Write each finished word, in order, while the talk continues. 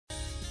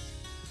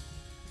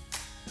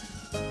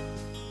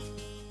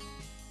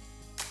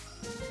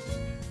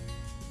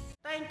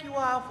thank you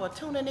all for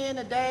tuning in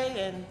today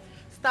and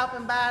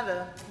stopping by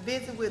to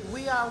visit with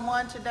We Are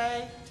One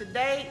today.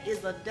 Today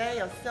is a day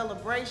of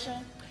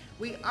celebration.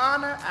 We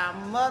honor our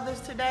mothers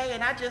today,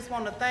 and I just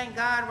want to thank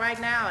God right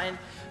now and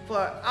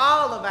for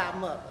all of our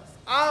mothers,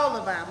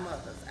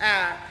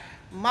 our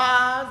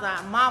mas,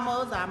 our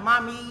mamas, our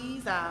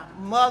mommies, our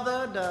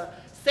mother, the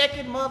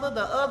second mother,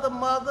 the other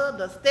mother,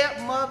 the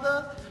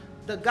stepmother,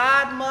 the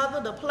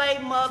godmother, the play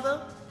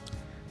mother,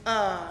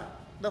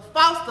 the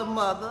foster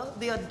mother,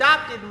 the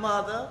adopted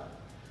mother,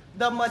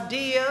 the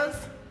Medias,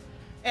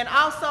 and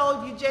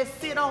also you just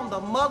sit on the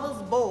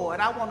mother's board.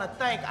 I want to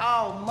thank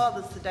all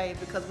mothers today,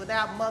 because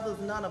without mothers,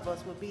 none of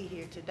us would be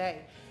here today.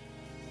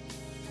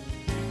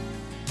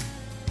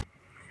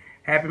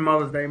 Happy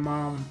Mother's Day,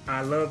 Mom.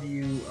 I love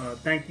you.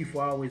 Thank you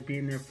for always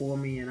being there for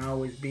me and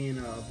always being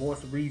a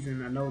voice of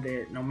reason. I know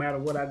that no matter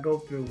what I go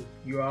through,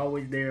 you're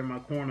always there in my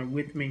corner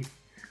with me.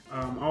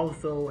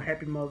 Also,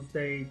 happy Mother's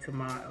Day to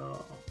my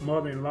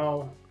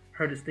mother-in-law,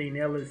 Herdestine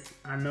Ellis.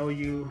 I know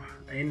you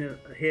in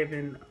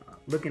heaven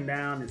looking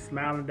down and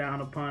smiling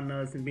down upon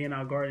us and being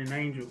our guardian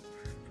angel.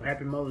 So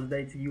happy Mother's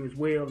Day to you as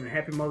well. And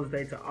happy Mother's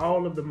Day to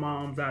all of the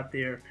moms out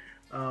there.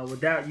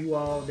 Without you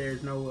all,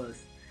 there's no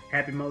us.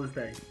 Happy Mother's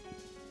Day.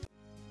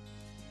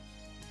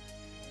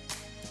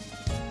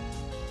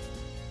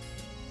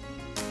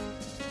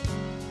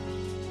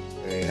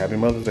 Hey, happy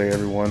Mother's Day,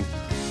 everyone.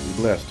 Be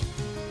blessed.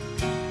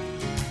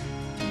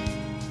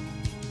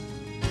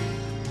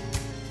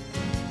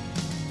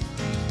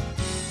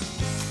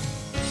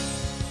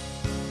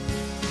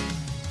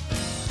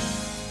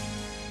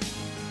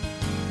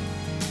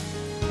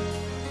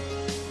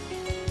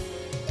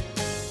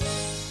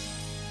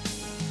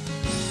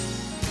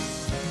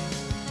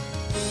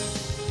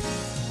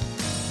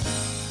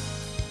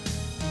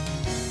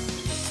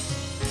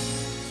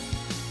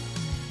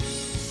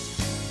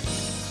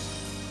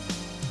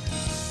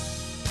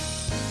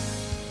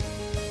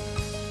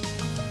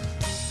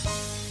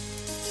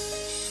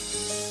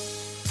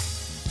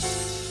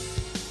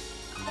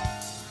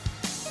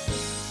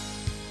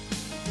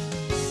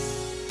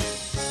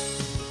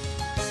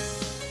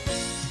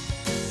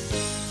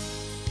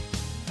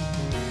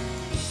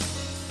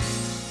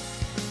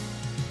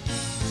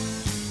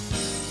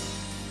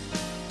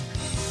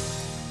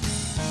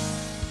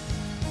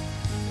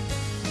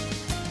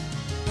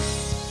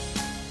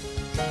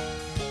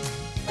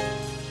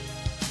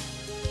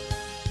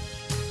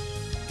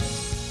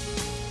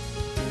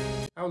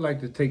 I would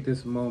like to take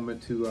this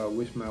moment to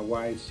wish my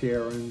wife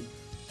Sharon,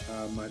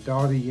 my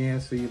daughter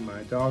Yancy,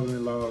 my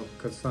daughter-in-law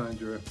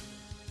Cassandra,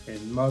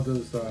 and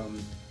mothers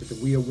at the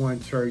We Are One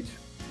Church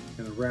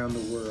and around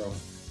the world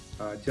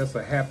just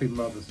a happy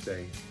Mother's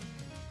Day.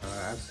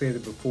 I've said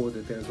it before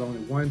that there's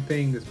only one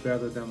thing that's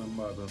better than a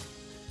mother,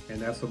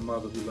 and that's a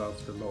mother who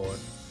loves the Lord.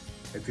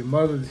 If your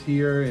mother's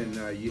here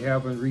and you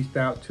haven't reached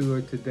out to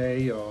her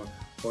today or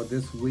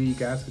this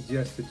week, I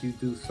suggest that you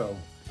do so,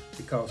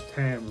 because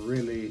time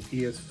really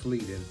is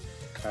fleeting.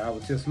 I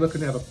was just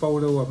looking at a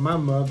photo of my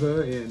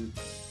mother, and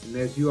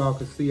as you all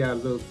can see, I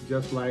look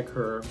just like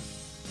her.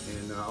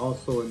 And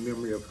also in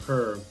memory of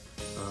her,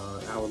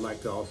 I would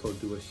like to also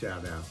do a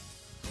shout out.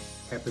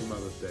 Happy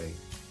Mother's Day.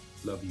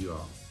 Love you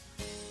all.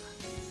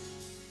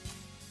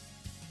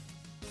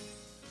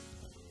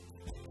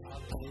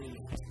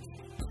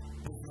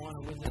 This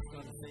morning we're just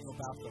going to sing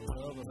about the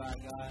love of our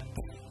God,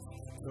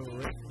 the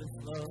reckless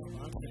love,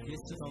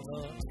 unconditional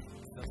love.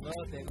 The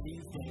love that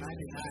leaves the 99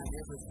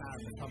 every time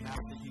to come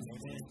after you.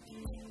 Amen.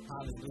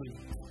 Hallelujah.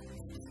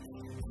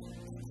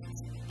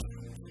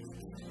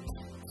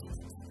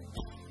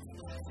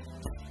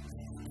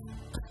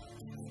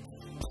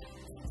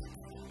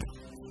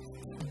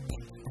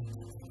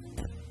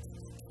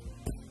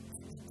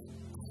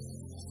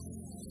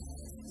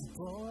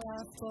 Before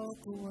I spoke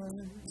the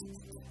words,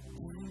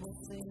 you were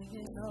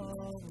singing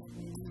over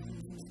me.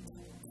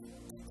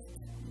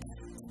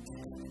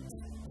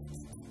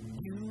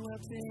 You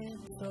have been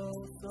so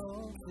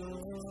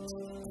good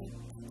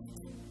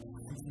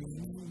to me.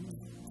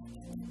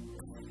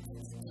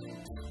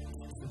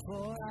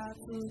 Before I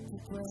took the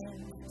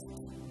breath,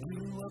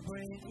 you were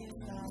bringing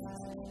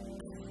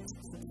life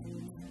to me.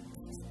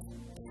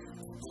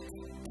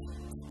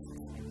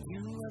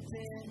 You have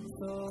been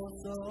so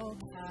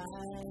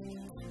kind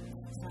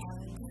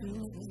to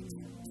me.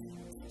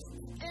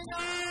 And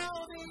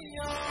all the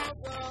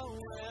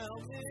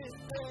overwhelming,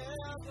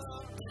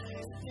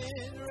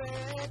 never-ending,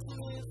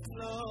 reckless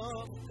love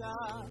of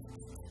God,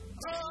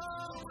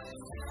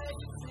 always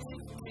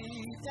chases me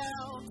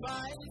down,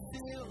 right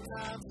till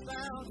I'm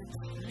found,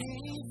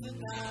 leaves the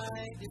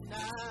 99,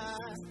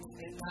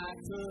 and I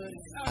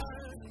couldn't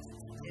earn,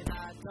 and I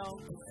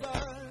don't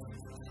deserve,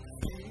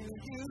 till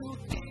you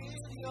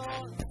give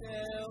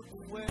yourself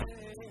away.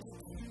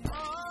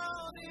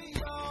 All the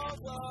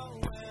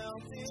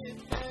overwhelming,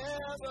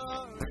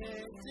 never-ending,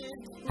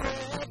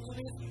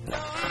 reckless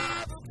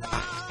love of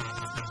God.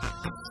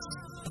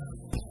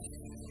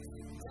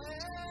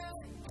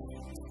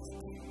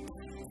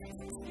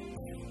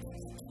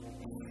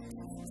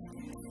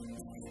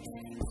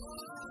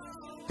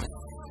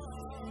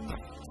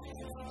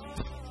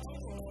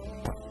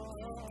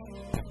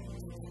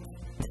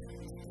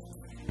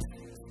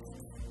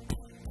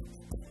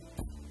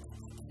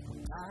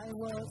 I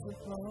was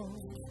before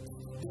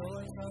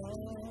your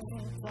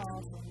love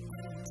brought me.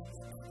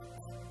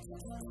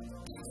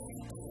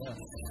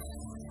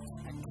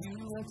 And you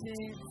have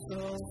been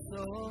so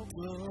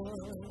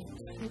good.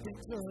 You've been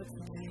good to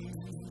me.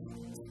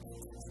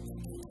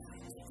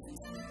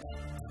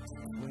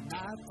 When I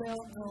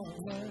felt no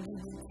way,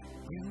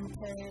 you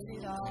paid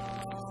it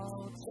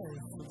all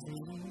just for me.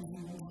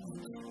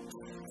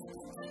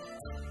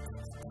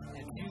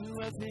 And you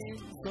have been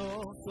so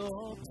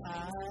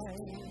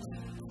kind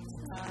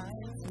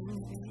to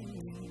me.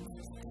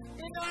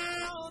 In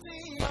all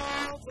the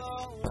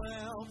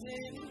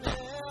overwhelming,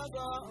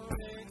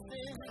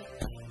 never-ending,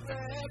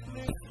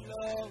 reckless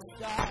love of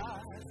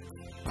God,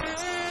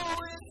 oh,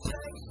 it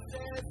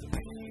chases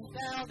me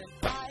down and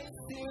fights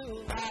till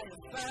I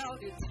have found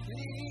it.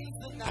 Leaves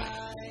the 99,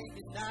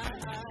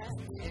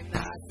 and I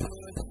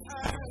couldn't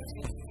earn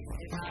it,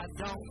 and I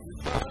don't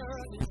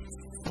deserve it.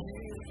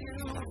 Will you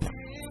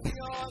give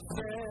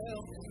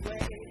yourself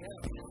away?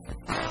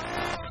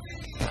 All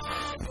the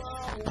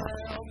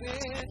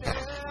overwhelming,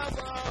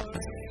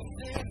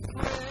 never-ending,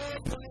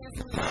 reckless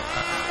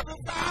love of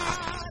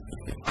God.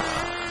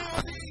 All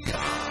the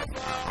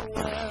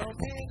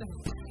overwhelming,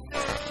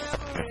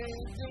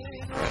 never-ending,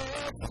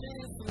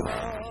 reckless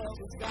love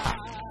of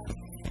God.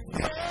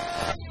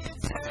 Yeah, it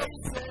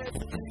chases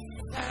me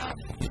down,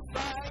 it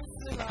fights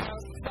till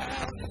I'm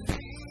found, and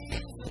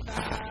leaves the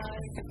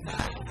 99,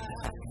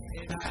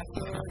 and I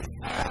couldn't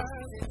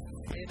earn it,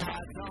 and I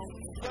don't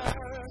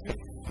deserve it.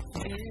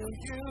 Will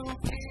you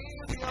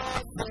give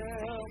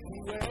yourself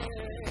away?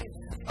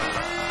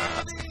 All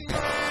the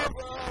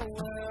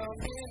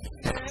overwhelming,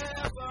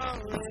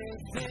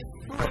 never-ending,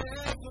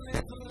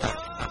 reckless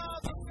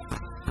love of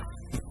God.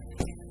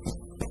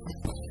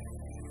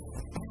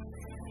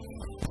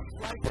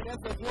 Right,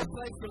 that's a good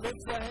place to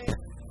lift your hand.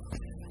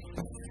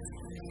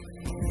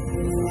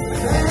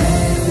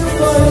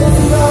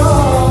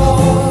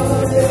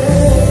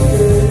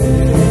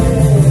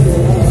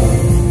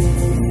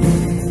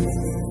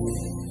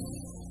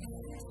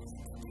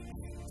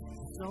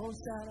 No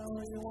shadow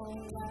you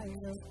won't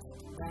light up,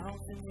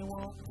 mountain you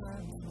won't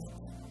climb up.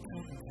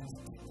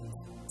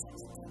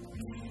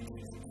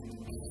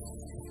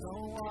 No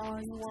wall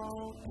you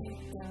won't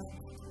kick down,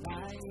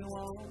 lie you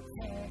won't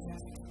tear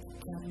down,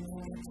 come you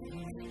won't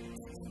see.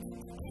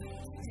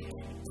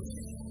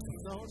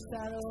 No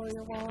shadow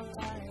you won't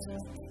light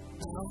up,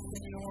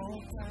 mountain you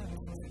won't climb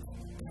up.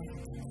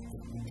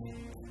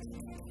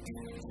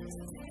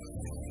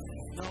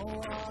 No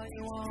wall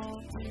you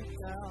won't kick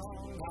down,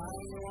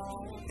 lie you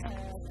won't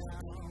tear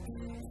down.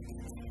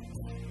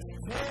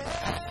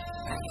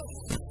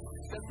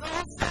 There's no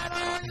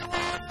shadow you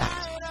won't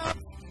light up,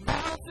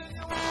 mountain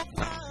you won't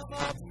climb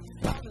up,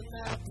 coming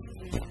after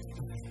me.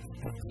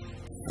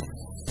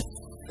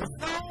 There's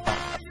no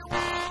wall you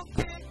won't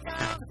kick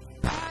down,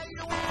 lie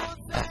you won't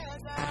tear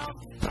down,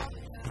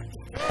 coming after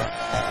me.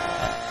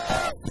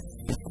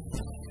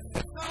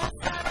 There's no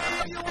shadow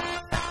you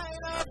won't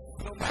light up,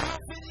 no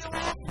mountain you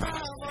won't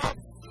climb up,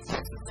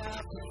 coming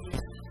after me.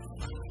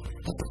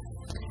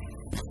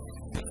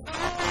 There's no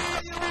wall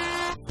you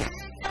won't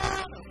kick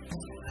down,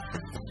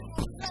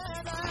 tear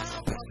down,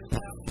 coming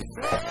after me.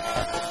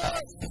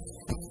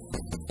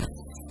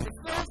 There's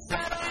no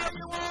shadow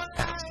you won't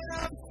light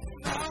up,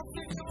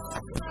 mountain you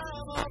won't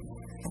climb up,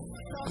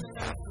 coming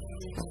after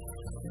me.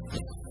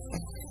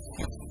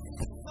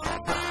 No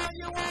wall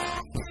you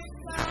won't kick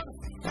down,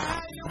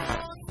 lie you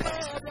won't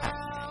tear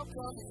down,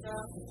 coming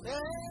after me.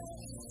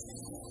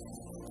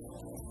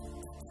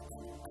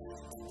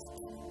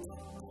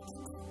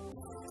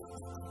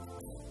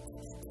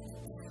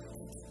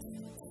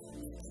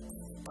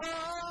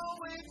 Oh,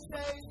 it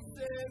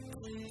chases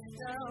me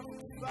down,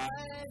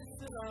 fights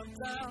till I'm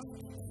down,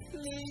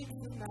 leaves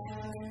the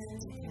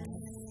 99,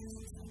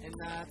 and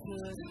I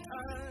couldn't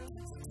earn,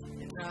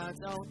 and I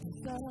don't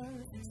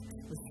deserve,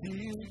 but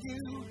still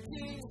you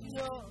give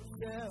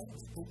yourself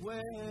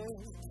away.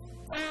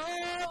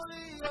 All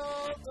the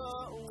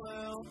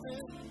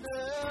overwhelming,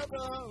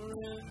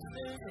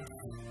 never-ending,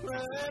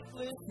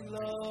 reckless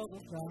love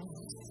of God.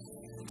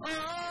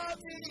 All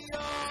the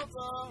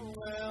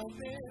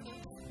overwhelming,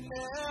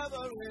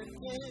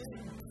 never-ending,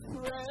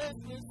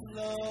 reckless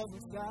love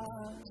of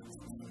God.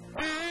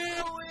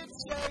 Oh, it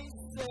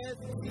chases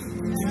me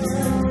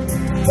down,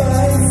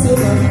 fights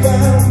till I'm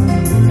down,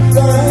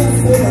 fights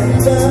till I'm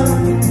down,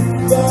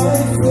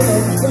 fights till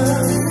I'm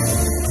down.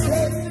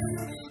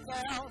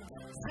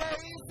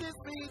 Chases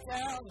me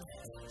down,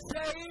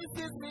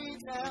 chases me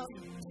down,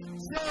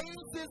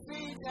 chases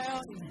me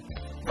down,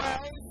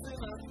 fights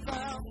till I'm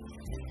found,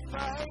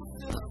 fights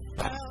till I'm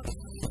found,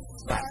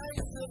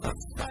 fights till I'm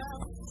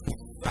found,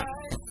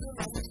 fights till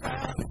I'm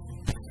found.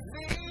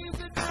 Leave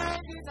the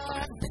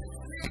 99,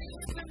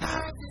 leave the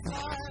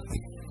 99,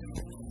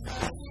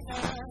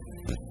 99,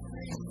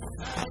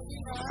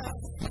 99,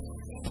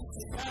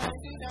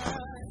 99,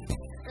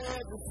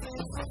 every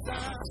single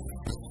time,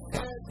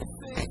 every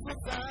single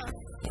time.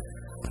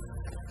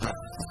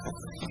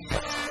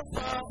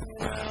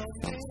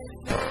 Overwhelming,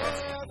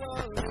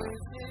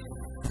 never-ending,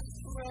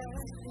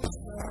 reckless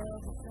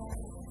love.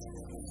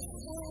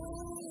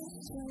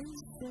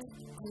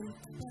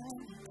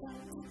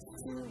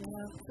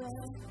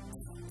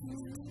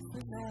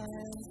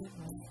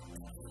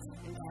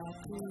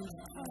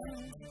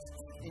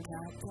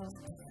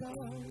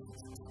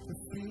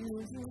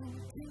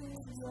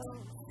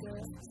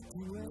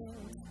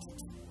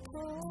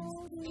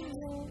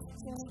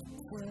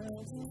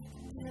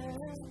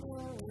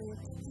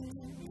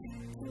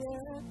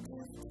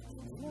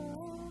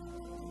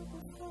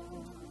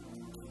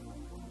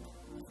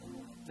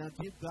 Now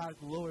give God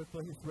glory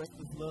for his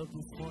reckless love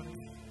this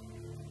morning.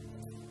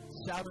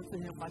 Shout unto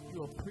him like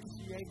you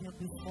appreciate him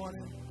this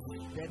morning,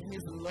 that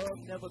his love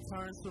never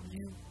turns from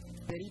you,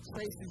 that he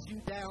chases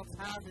you down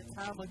time and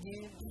time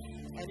again,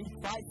 and he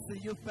fights till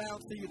you're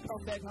found, till you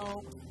come back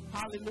home.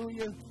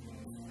 Hallelujah.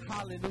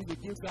 Hallelujah.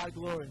 Give God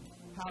glory.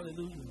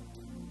 Hallelujah.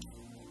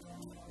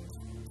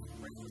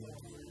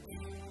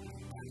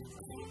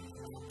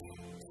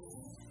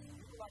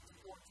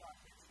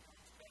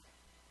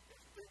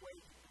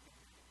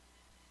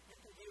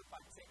 By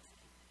text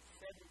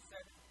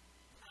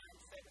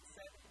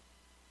 77977.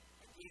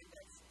 Again,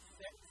 that's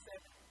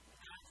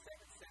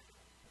 77977.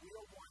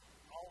 Wheel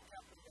 1, all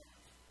capital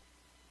letters.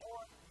 Or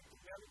you can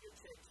mail your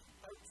text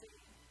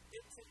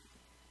 1315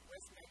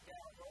 West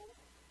McDowell Road,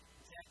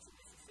 Jackson,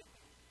 Mississippi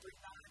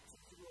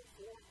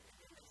 39204.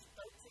 Again, that's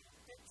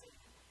 1315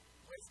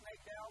 West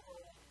McDowell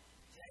Road,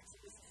 Jackson,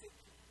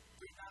 Mississippi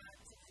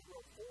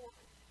 39204.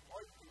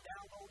 Or you can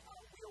download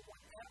our Wheel 1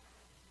 app.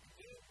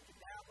 Again, you can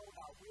download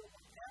our Wheel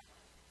 1 app.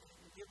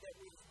 Give that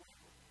with us.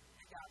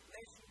 And God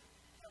bless you.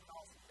 Have an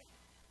awesome day.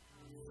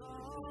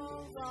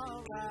 Songs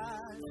are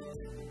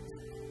rising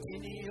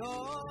in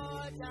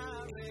your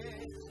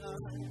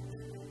direction.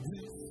 We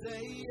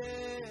say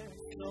yes,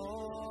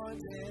 Lord,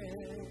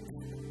 yes.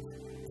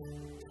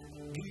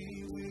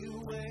 We will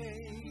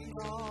wait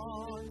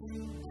on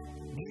you.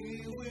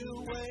 We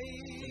will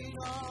wait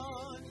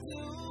on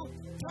you.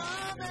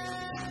 Come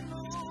and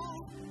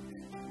move.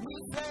 We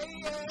say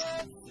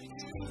yes to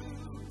you.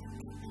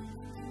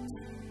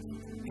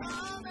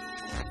 Come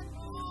and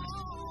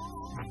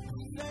move,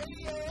 say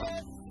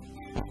yes.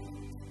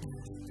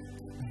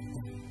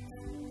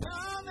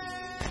 Come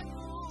and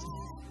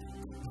move,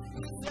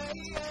 say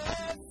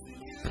yes to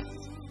you.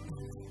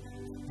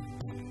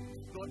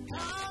 Lord,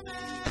 come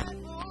and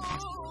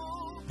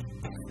move,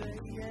 say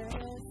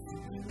yes to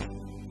you.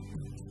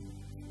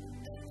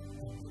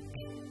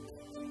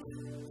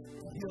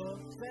 Your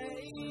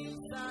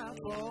face are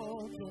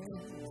broken,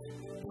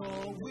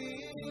 your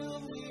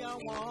will we are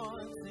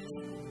wanting.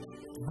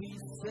 We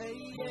say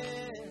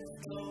yes,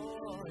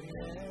 Lord,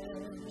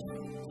 yes.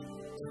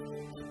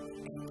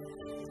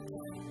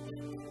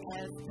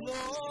 As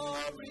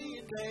glory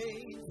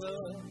invades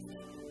us,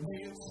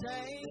 we'll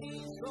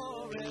change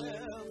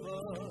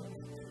forever.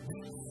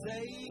 We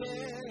say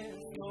yes,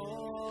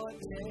 Lord,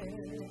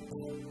 yes.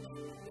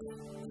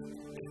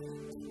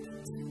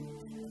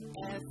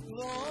 As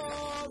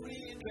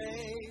glory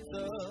invades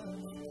us,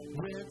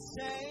 we'll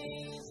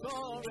change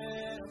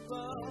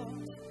forever.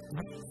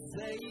 We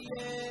say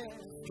yes,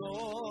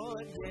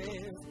 Lord,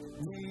 yes,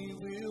 we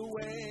will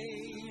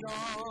wait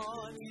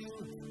on you.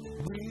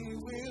 We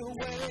will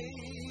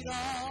wait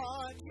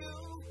on you.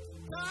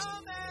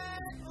 Come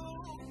and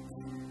move.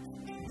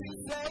 We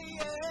say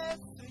yes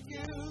to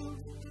you.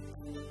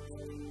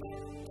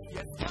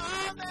 Yes,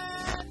 come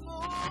and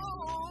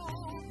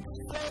move. We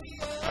say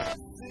yes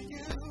to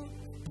you.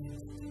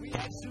 We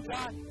ask you,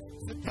 God,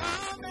 to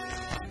come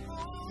and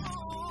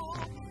move.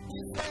 We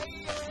say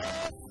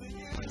yes to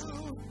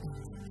you.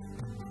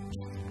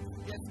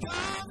 Yes,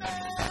 come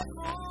and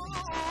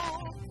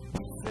move.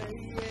 We say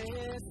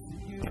yes to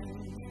you.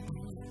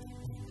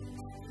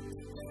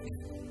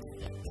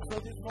 So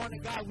this morning,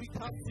 God, we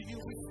come to you.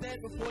 We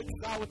stand before you,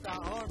 God, with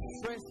our arms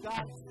stretched,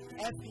 God,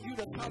 asking you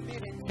to come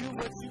in and do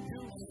what you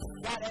do.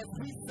 God, as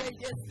we say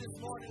yes this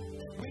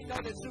morning, we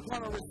know that you're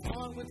going to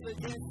respond with a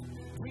yes.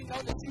 We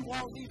know that you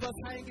won't leave us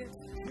hanging.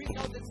 We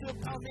know that you'll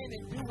come in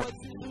and do what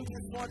you do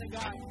this morning,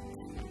 God.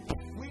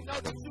 We know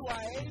that you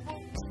are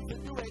able to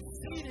do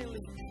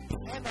exceedingly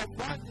and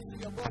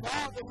abundantly above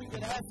all that we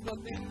can ask or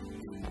think.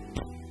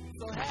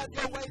 So have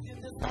your way in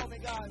this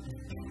moment, God.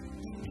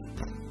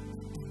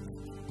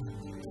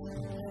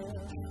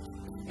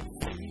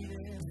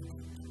 Exceeding,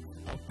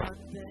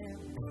 abundant,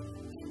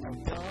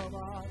 above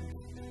all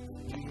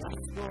we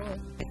ask for.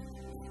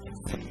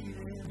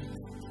 Exceeding,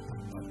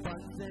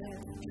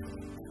 abundant,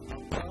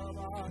 above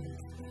all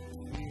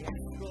we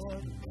ask for.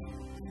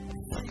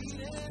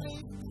 Exceedingly,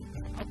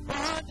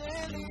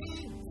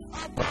 abundantly,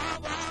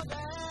 above all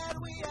that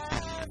we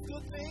ask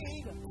or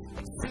think,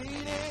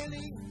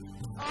 exceedingly,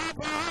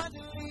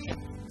 abundantly,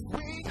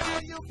 we know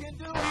you can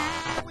do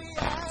all we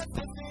ask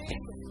or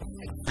think,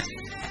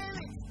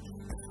 exceedingly,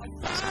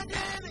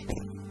 abundantly,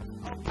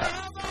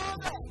 above all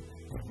that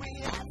we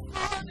ask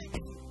or think,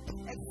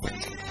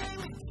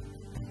 exceedingly,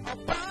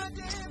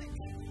 abundantly,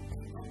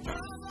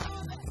 above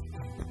all that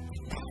we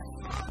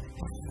ask or think,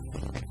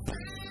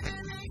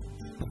 exceedingly,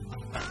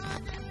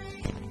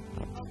 abundantly,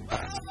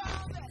 above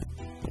all that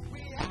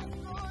we ask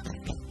for,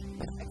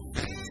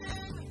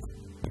 exceedingly,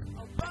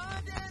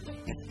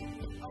 abundantly,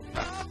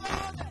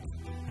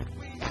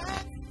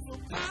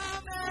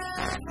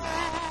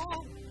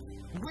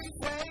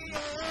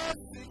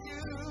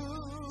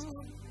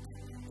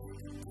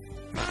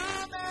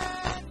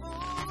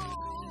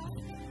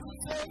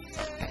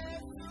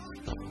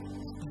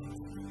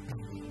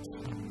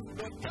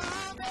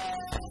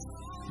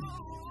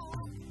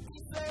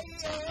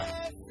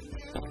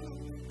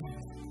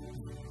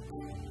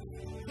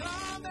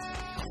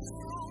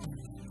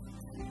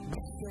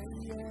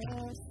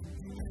 yes to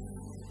you.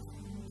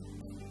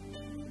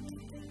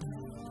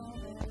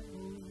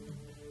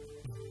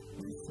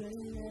 We say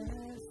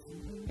yes to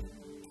you.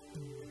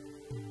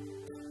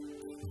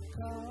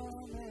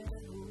 Come and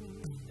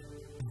move.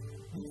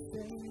 We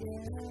say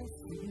yes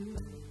to you.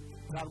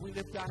 God, we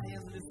lift our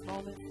hands in this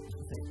moment.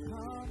 Say,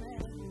 come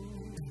and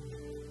move.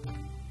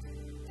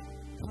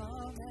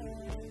 Come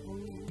and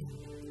move.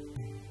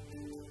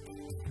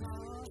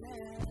 Come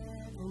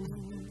and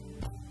move.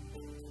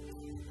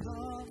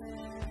 Come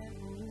and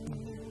move.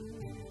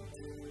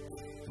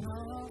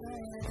 Come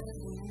and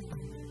move.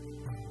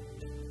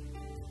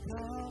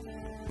 Come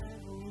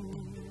and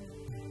move.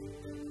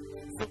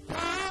 So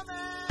come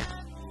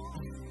and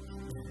move.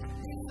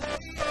 We say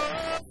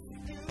yes to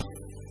you.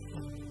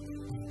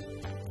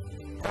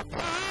 So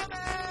come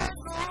and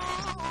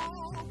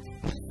move.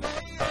 We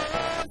say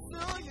yes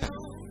to you.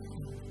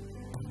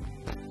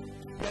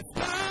 Yes,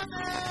 come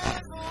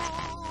and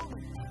move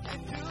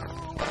and do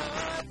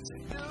what you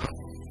do.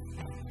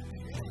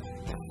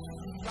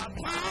 God,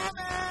 come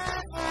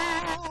and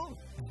move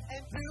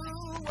and do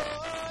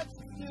what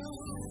you do.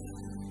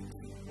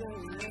 Yeah,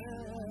 yeah.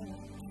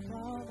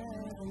 Come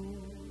and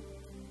move.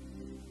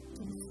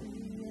 We say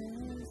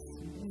yes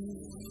to you.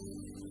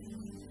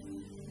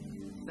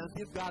 Now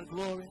give God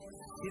glory.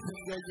 Give him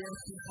your yes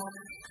this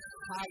moment.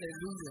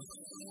 Hallelujah.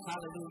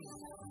 Hallelujah.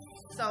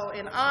 So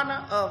in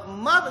honor of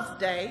Mother's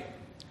Day,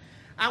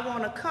 I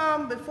want to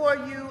come before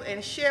you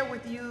and share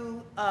with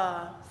you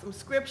some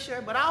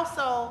scripture, but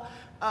also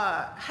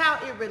how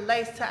it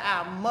relates to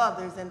our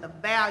mothers and the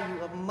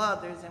value of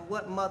mothers and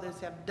what mothers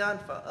have done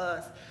for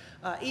us,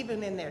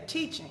 even in their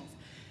teachings.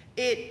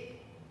 It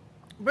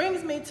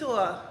brings me to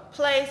a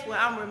place where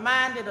I'm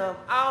reminded of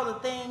all the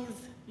things,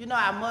 you know,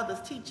 our mothers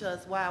teach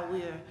us while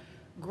we're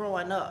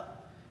growing up.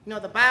 You know,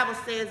 the Bible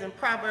says in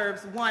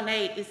Proverbs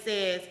 1:8, it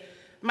says,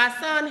 "My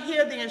son,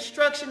 hear the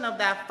instruction of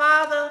thy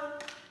father,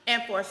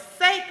 and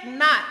forsake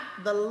not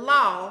the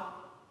law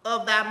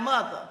of thy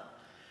mother."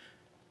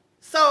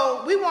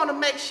 So we want to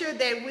make sure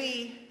that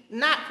we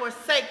not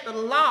forsake the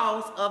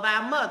laws of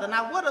our mother.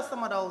 Now, what are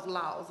some of those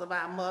laws of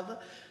our mother?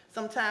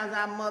 Sometimes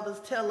our mothers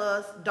tell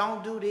us,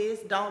 don't do this,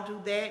 don't do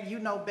that, you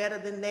know better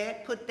than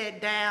that, put that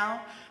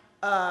down,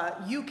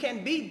 you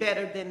can be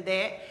better than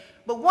that.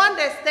 But one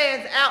that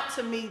stands out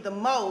to me the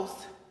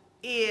most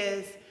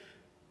is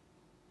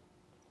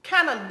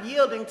kind of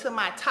yielding to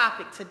my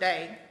topic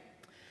today,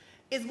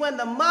 is when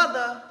the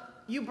mother,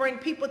 you bring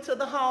people to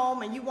the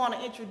home and you want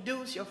to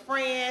introduce your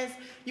friends,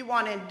 you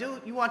want to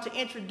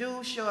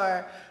introduce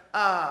your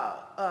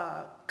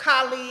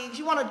colleagues,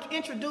 you want to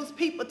introduce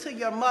people to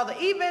your mother.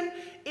 Even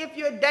if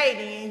you're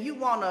dating and you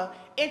want to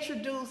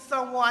introduce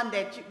someone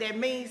that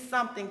means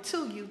something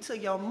to you, to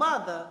your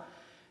mother,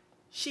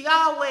 she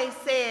always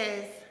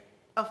says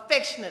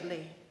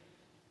affectionately,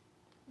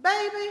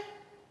 "Baby,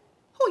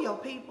 who your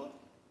people?"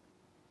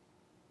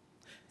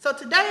 So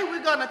today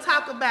we're going to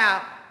talk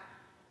about,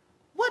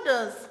 what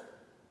does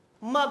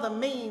mother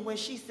mean when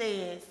she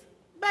says,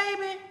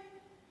 "Baby,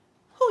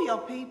 who your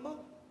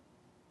people?"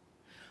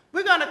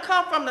 We're going to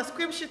come from the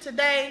scripture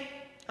today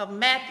of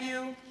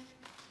Matthew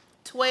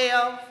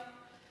 12,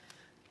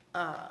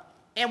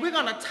 and we're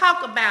going to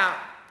talk about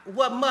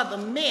what mother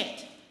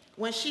meant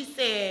when she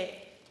said,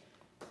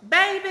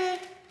 "Baby,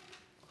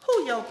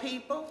 who your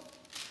people?"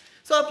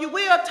 So if you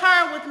will,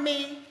 turn with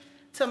me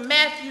to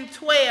Matthew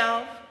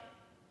 12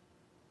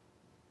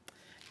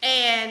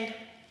 and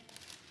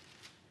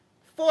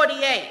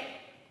 48.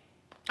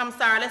 I'm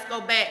sorry, let's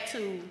go back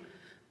to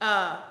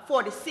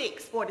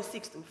 46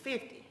 through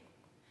 50.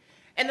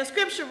 And the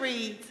scripture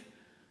reads,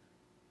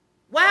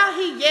 "While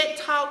he yet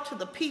talked to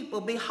the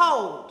people,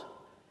 behold,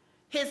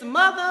 his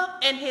mother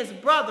and his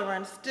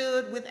brethren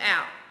stood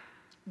without,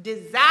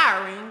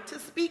 desiring to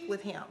speak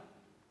with him,"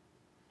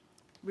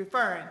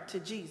 referring to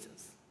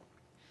Jesus.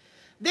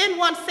 "Then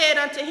one said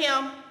unto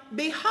him,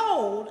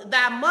 Behold,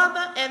 thy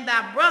mother and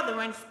thy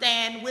brethren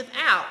stand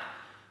without,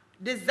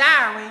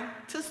 desiring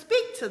to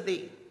speak to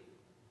thee.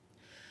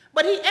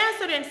 But he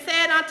answered and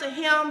said unto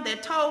him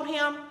that told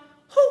him,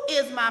 Who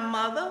is my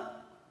mother,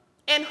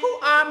 and who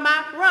are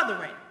my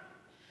brethren?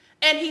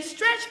 And he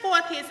stretched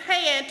forth his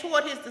hand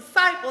toward his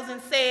disciples and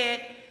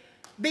said,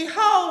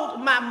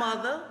 Behold my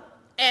mother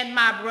and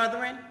my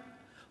brethren,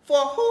 for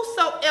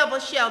whosoever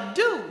shall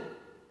do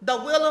the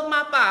will of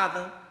my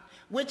Father,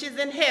 which is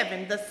in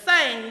heaven, the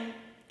same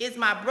is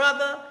my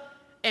brother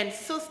and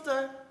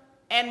sister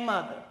and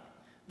mother."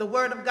 The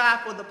word of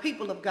God for the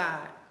people of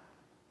God.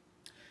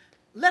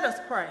 Let us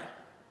pray.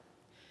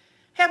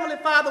 Heavenly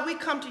Father, we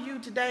come to you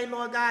today,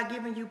 Lord God,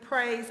 giving you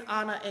praise,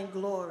 honor, and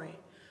glory.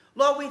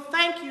 Lord, we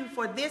thank you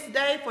for this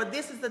day, for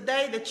this is the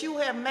day that you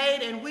have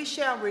made, and we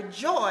shall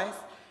rejoice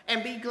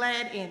and be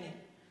glad in it.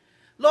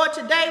 Lord,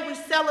 today we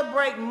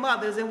celebrate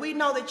mothers, and we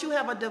know that you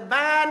have a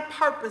divine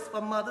purpose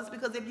for mothers,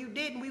 because if you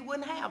didn't, we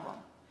wouldn't have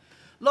them.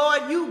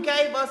 Lord, you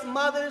gave us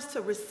mothers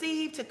to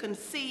receive, to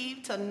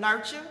conceive, to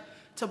nurture,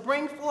 to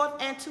bring forth,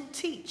 and to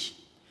teach.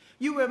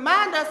 You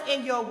remind us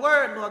in your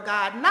word, Lord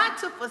God, not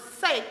to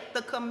forsake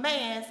the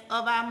commands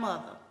of our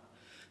mother.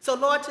 So,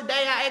 Lord,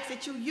 today I ask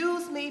that you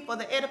use me for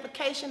the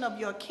edification of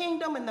your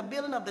kingdom and the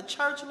building of the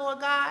church, Lord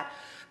God,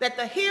 that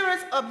the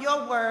hearers of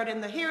your word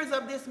and the hearers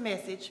of this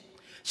message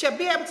shall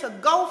be able to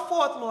go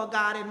forth, Lord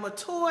God, and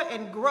mature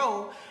and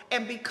grow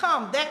and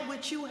become that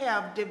which you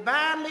have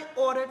divinely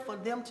ordered for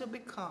them to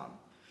become.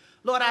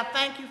 Lord, I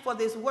thank you for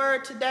this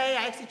word today.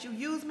 I ask that you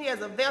use me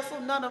as a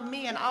vessel, none of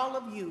me and all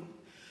of you.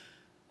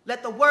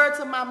 Let the words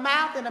of my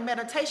mouth and the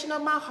meditation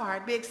of my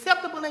heart be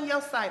acceptable in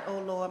your sight, O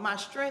Lord, my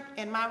strength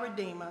and my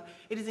redeemer.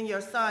 It is in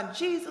your Son,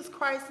 Jesus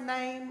Christ's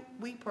name,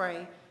 we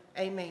pray.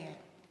 Amen.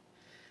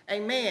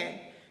 Amen.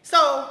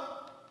 So,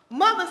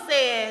 mother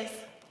says,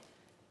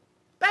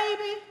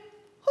 baby,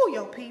 who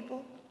your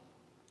people?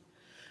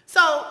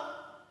 So,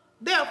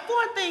 there are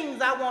 4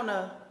 things I want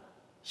to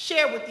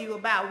share with you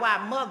about why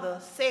mother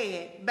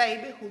said,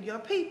 baby, who your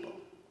people?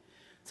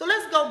 So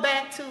let's go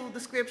back to the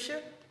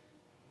scripture,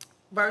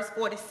 verse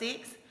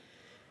 46.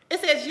 It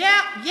says,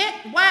 yet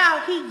while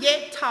he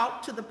yet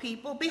talked to the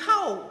people,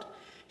 behold,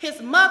 his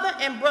mother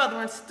and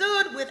brethren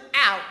stood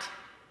without,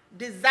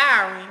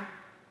 desiring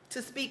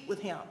to speak with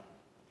him.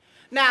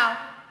 Now,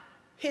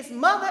 his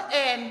mother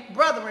and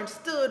brethren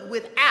stood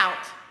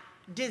without,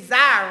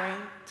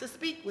 desiring to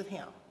speak with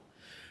him.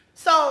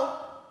 So,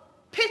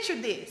 picture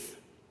this.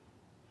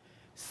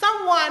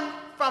 Someone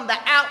from the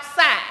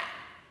outside.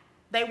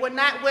 They were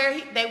not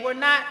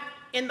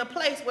in the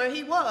place where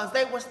he was.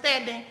 They were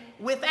standing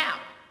without.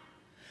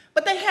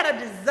 But they had a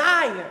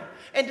desire.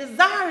 And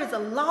desire is a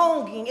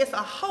longing, it's a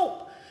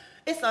hope.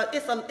 It's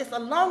a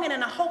longing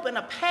and a hope and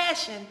a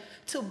passion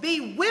to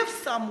be with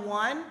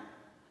someone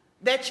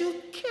that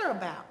you care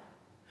about.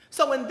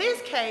 So in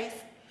this case,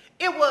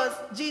 it was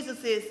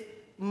Jesus'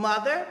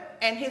 mother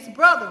and his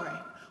brethren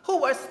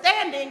who were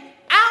standing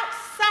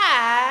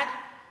outside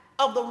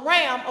of the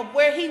realm of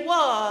where he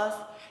was,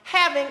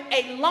 having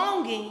a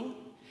longing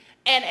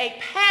and a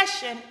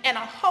passion and a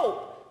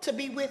hope to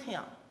be with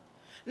him.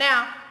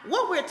 Now,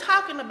 what we're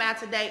talking about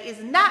today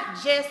is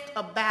not just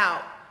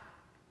about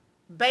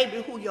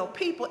baby who your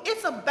people.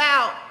 It's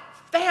about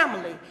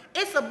family.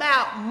 It's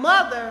about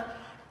mother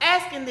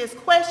asking this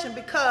question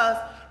because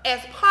as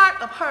part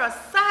of her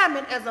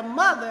assignment as a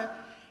mother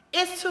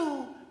is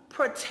to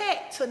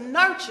protect, to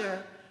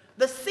nurture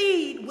the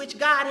seed which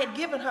God had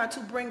given her to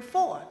bring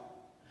forth.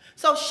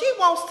 So she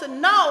wants to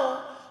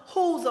know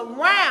who's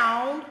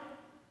around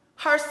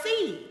her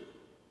seed.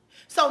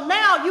 So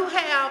now you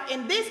have,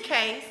 in this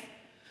case,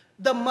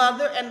 the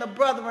mother and the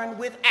brethren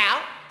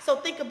without. So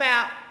think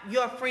about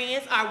your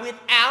friends are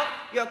without,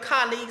 your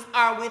colleagues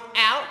are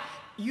without.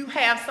 You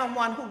have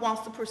someone who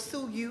wants to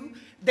pursue you,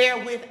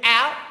 they're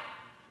without.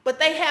 But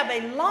they have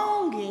a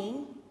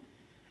longing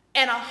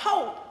and a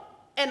hope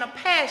and a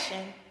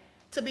passion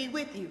to be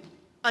with you,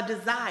 a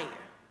desire.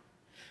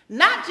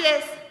 Not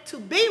just to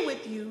be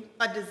with you,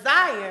 a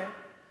desire,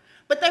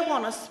 but they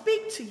want to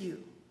speak to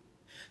you.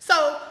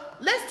 So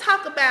let's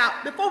talk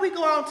about, before we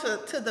go on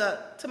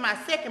to my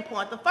second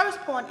point, the first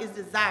point is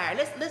desire.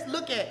 Let's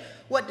look at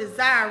what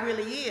desire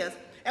really is.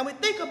 And we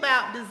think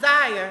about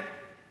desire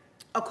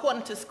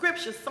according to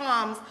scripture,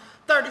 Psalms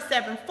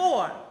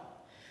 37:4.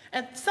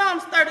 And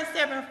Psalms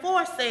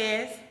 37:4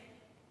 says,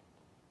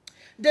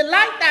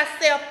 delight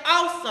thyself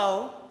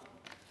also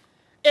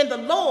in the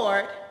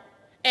Lord,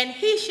 and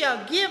he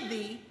shall give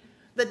thee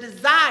the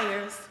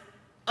desires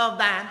of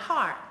thine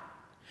heart.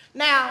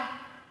 Now,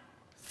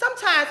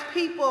 sometimes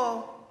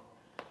people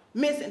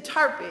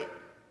misinterpret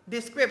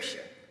this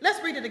scripture.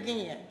 Let's read it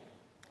again.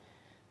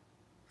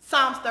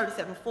 Psalms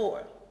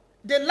 37:4.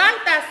 Delight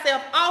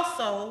thyself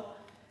also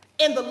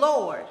in the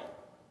Lord,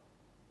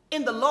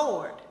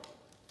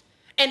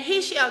 and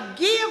he shall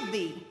give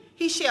thee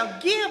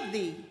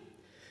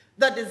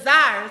the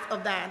desires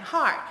of thine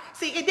heart.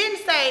 See, it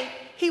didn't say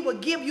he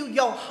would give you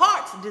your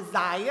heart's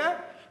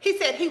desire. He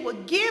said he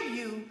would give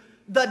you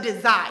the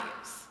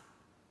desires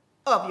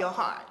of your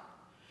heart.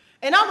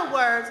 In other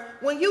words,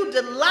 when you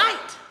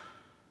delight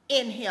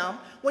in him,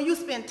 when you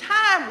spend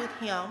time with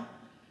him,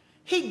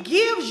 he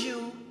gives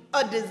you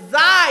a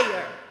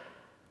desire.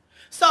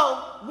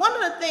 So one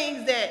of the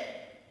things that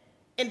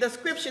in the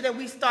scripture that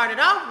we started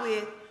off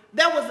with,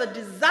 there was a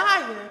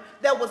desire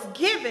that was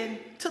given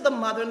to the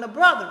mother and the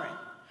brethren.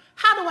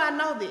 How do I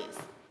know this?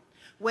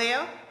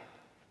 Well,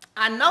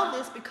 I know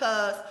this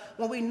because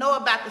when we know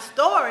about the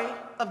story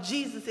of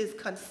Jesus'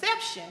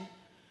 conception,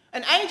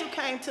 an angel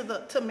came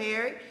to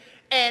Mary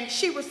and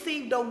she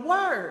received a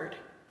word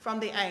from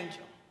the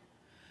angel.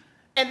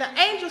 And the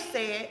angel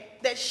said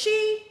that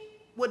she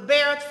would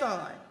bear a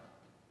son,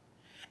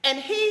 and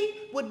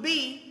he would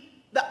be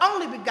the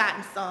only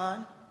begotten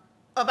son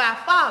of our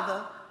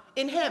Father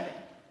in heaven.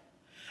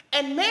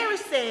 And Mary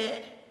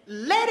said,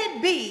 let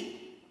it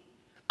be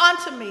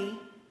unto me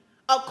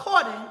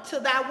according to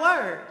thy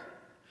word.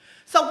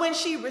 So when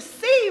she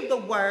received the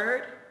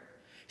word,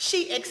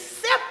 she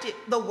accepted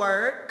the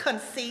word,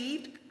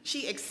 conceived,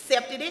 she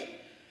accepted it,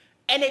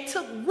 and it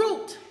took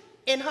root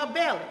in her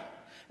belly.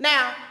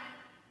 Now,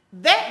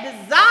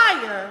 that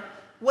desire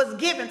was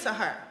given to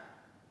her.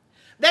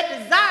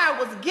 That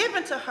desire was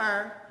given to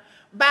her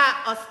by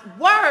a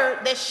word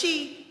that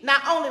she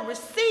not only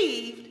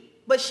received,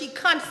 but she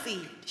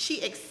conceived.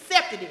 She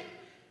accepted it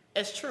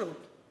as truth.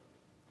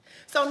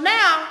 So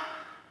now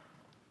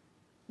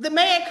the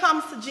man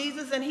comes to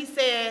Jesus and he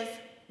says,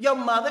 your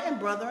mother and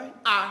brethren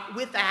are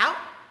without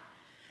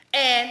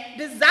and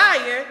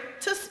desire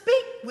to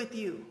speak with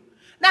you.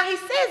 Now he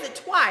says it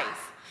twice.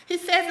 He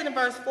says it in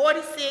verse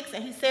 46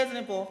 and he says it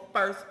in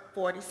verse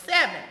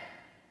 47.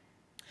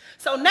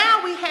 So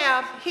now we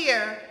have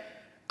here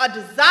a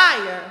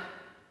desire,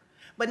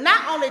 but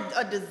not only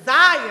a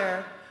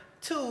desire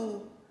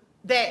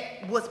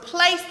that was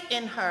placed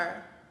in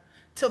her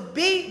to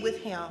be with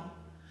him,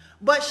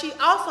 but she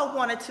also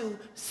wanted to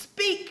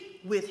speak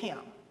with him.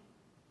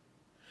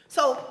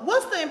 So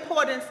what's the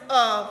importance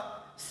of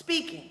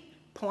speaking?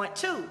 Point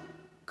 2,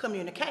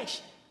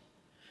 communication.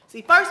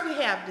 See, first we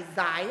have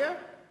desire.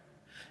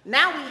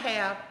 Now we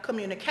have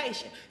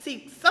communication.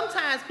 See,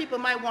 sometimes people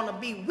might want to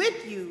be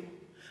with you,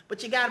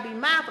 but you got to be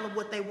mindful of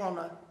what they want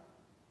to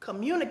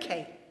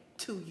communicate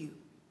to you.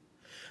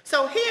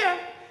 So here,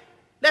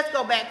 let's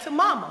go back to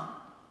mama.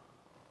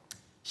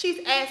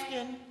 She's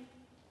asking,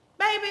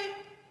 baby,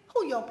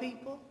 who your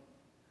people?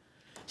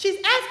 She's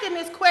asking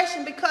this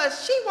question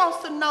because she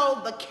wants to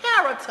know the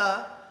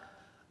character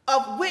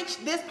of which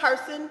this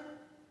person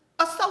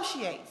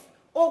associates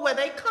or where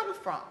they come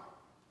from.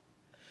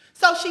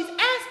 So she's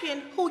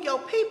asking who your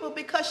people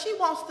because she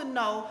wants to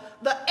know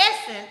the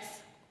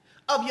essence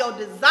of your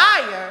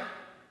desire,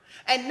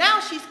 and now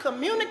she's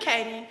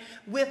communicating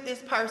with this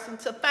person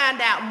to find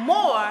out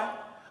more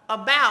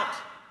about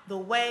the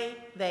way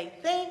they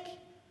think,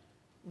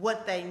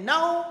 what they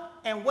know,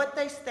 and what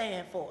they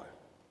stand for.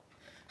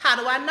 How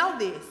do I know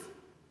this?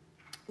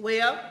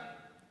 Well,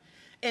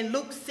 in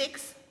Luke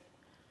 6,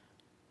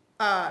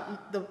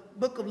 the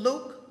book of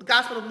Luke, the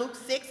Gospel of Luke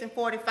 6 and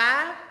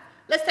 45,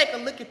 let's take a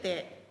look at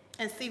that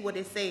and see what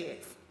it says.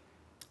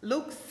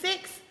 Luke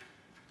 6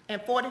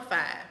 and 45.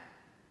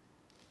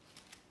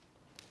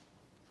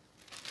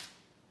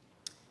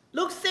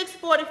 Luke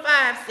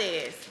 6:45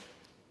 says,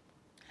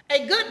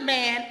 a good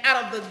man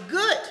out of the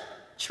good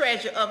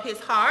treasure of his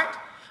heart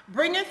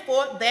bringeth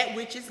forth that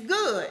which is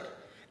good,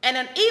 and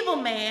an evil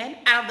man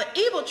out of the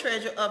evil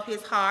treasure of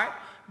his heart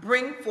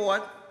bring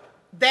forth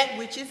that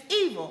which is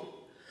evil.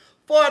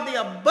 For the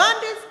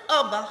abundance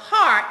of the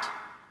heart,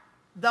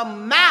 the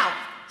mouth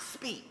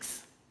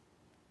speaks.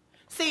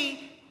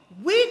 See,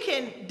 we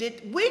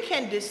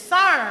can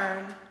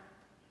discern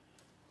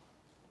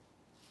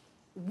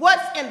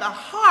what's in the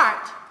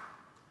heart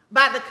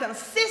by the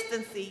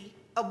consistency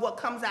of what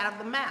comes out of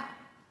the mouth.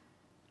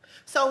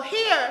 So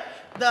here,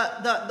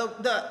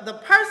 the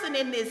person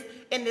in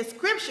this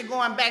scripture,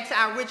 going back to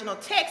our original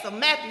text of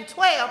Matthew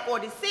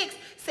 12:46,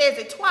 says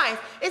it twice.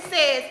 It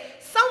says,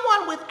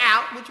 someone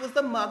without, which was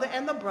the mother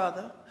and the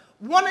brother,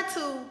 wanted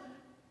to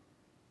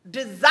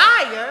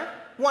desire,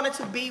 wanted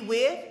to be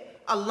with,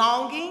 a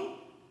longing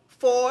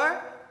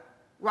for,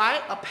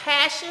 right, a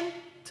passion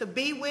to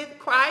be with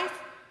Christ,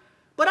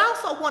 but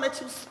also wanted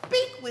to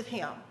speak with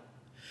him.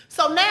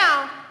 So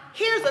now,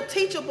 here's a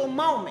teachable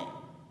moment.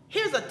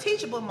 Here's a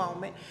teachable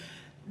moment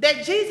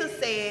that Jesus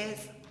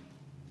says,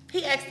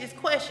 he asked this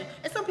question.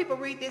 And some people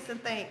read this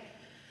and think,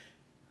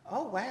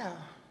 oh, wow,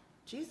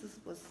 Jesus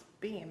was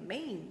being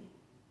mean.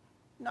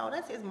 No,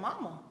 that's his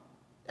mama.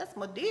 That's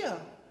Medea.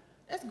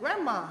 That's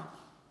grandma.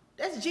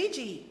 That's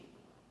Gigi.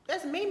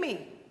 That's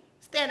Mimi.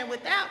 Standing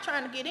without,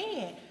 trying to get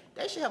in.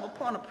 They should have a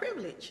point of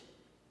privilege.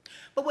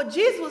 But what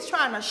Jesus was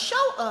trying to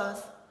show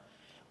us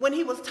when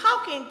he was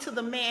talking to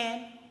the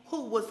man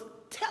who was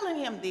telling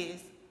him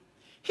this,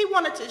 he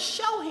wanted to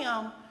show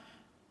him,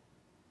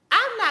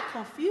 I'm not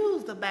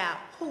confused about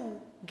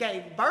who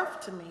gave birth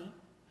to me.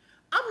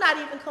 I'm not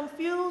even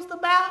confused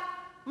about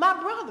my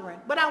brethren,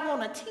 but I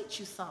want to teach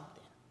you something.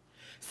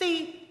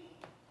 See,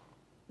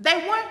 they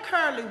weren't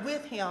currently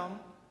with him,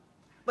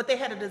 but they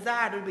had a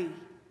desire to be.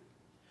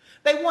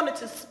 They wanted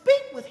to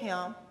speak with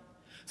him,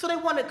 so they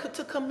wanted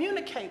to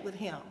communicate with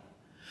him.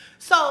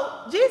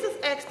 So Jesus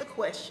asked the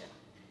question.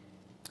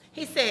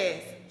 He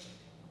says,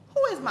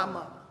 who is my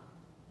mother?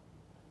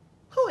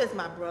 Who is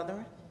my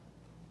brethren?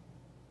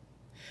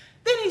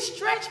 Then he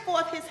stretched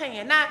forth his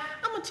hand. Now,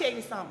 I'm going to tell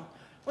you something.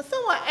 When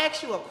someone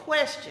asks you a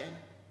question,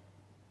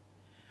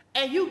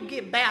 and you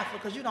get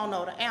baffled because you don't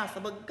know the answer,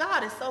 but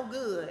God is so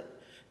good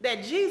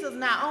that Jesus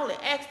not only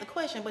asked the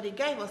question, but he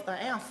gave us the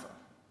answer,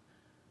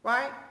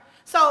 right?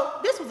 So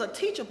this was a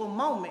teachable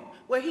moment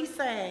where he's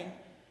saying,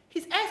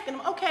 he's asking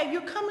him, okay,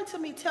 you're coming to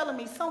me telling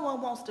me someone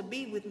wants to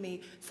be with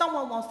me,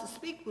 someone wants to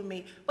speak with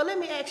me, but let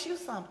me ask you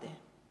something.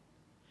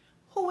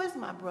 Who is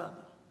my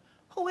brother?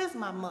 Who is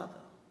my mother?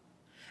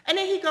 And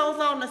then he goes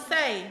on to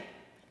say,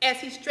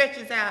 as he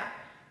stretches out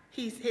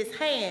his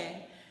hand,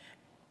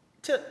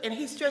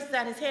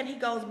 he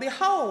goes,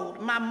 behold,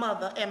 my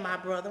mother and my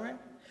brethren,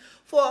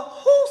 for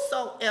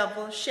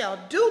whosoever shall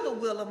do the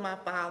will of my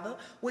Father,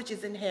 which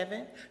is in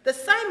heaven, the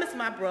same is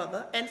my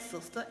brother and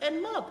sister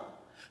and mother.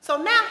 So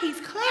now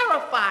he's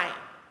clarifying.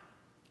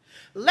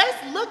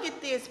 Let's look at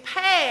this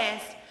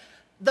past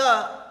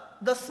the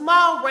the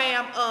small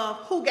ram of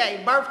who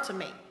gave birth to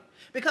me.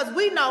 Because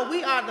we know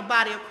we are the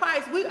body of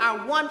Christ. We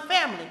are one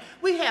family.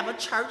 We have a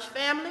church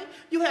family.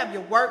 You have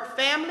your work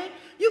family.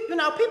 You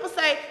know, people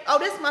say, oh,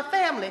 this is my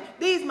family.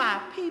 These my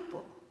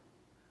people,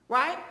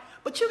 right?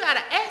 But you got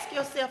to ask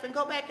yourself and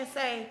go back and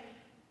say,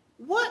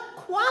 what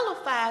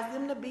qualifies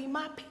them to be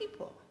my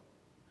people?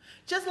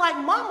 Just like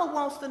mama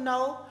wants to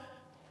know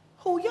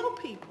who your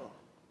people.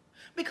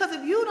 Because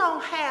if you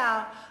don't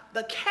have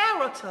the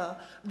character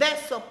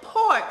that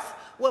supports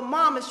what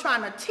mom is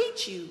trying to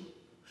teach you,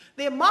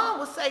 then mom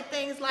will say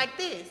things like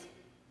this.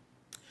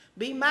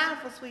 Be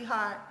mindful,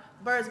 sweetheart.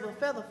 Birds of a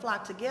feather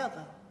flock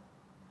together.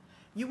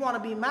 You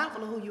want to be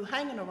mindful of who you're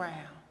hanging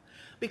around.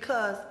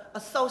 Because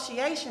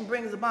association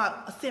brings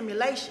about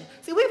assimilation.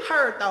 See, we've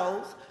heard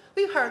those.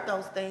 We've heard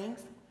those things.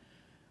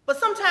 But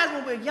sometimes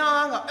when we're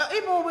young, or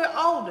even when we're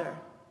older,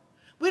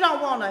 we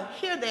don't want to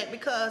hear that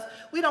because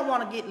we don't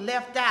want to get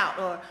left out,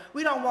 or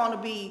we don't want to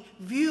be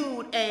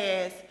viewed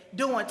as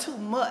doing too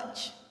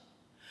much.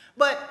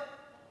 But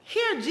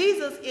here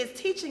Jesus is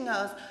teaching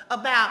us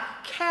about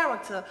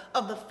character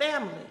of the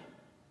family.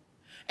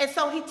 And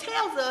so he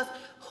tells us,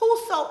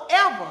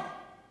 whosoever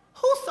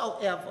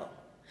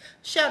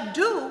shall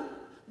do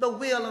the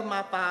will of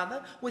my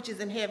Father, which is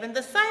in heaven,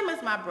 the same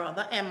as my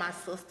brother and my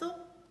sister.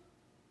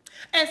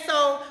 And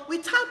so we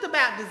talked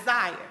about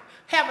desire,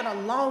 having a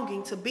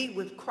longing to be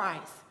with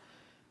Christ,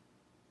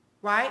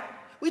 right?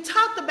 We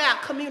talked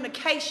about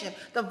communication,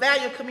 the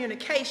value of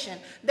communication,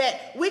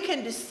 that we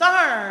can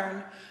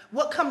discern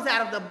what comes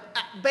out of the,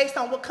 based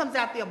on what comes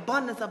out the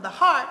abundance of the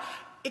heart.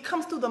 It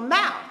comes through the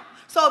mouth.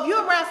 So if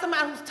you're around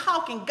somebody who's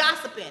talking,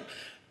 gossiping,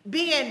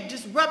 being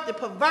disruptive,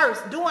 perverse,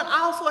 doing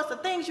all sorts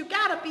of things, you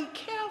got to be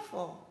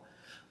careful,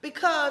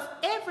 because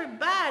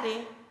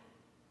everybody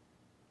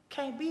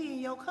can't be in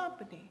your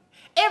company.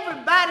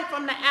 Everybody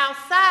from the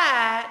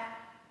outside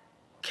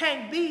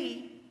can't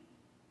be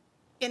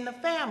in the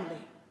family.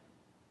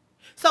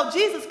 So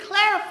Jesus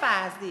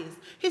clarifies this.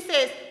 He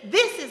says,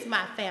 this is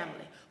my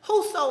family.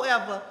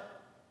 Whosoever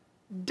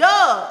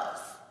does.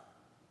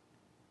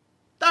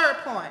 Third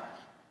point,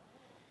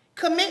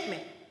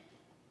 commitment.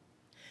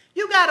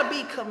 You got to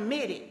be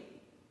committed.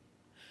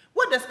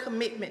 What does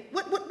commitment,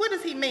 what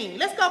does he mean?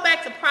 Let's go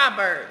back to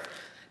Proverbs.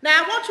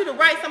 Now, I want you to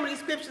write some of these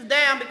scriptures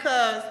down,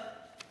 because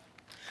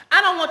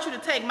I don't want you to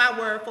take my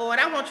word for it.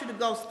 I want you to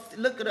go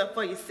look it up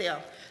for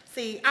yourself.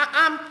 See,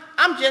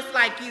 I'm just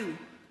like you.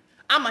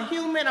 I'm a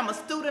human, I'm a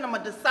student, I'm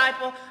a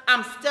disciple.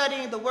 I'm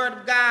studying the word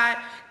of God,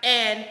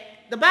 and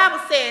the Bible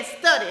says,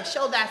 study,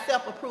 show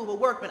thyself approved, a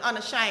workman,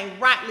 unashamed,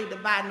 rightly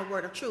dividing the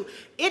word of truth.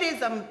 It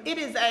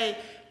is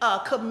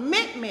a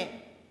commitment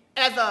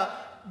as a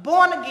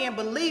born-again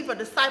believer,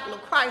 disciple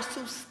of Christ,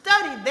 to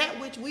study that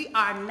which we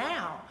are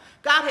now.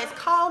 God has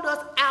called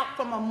us out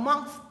from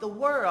amongst the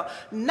world.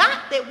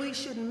 Not that we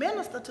should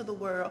minister to the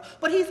world,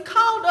 but he's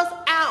called us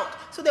out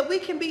so that we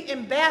can be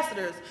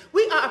ambassadors.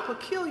 We are a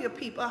peculiar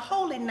people, a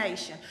holy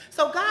nation.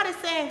 So God is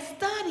saying,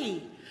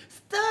 study.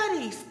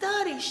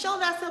 Study, show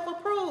thyself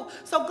approved.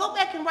 So go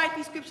back and write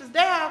these scriptures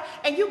down,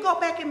 and you go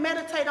back and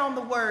meditate on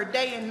the word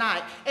day and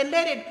night, and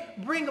let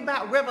it bring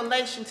about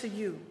revelation to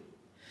you.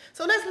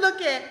 So let's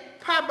look at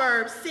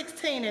Proverbs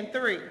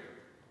 16:3.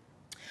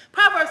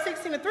 Proverbs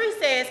 16:3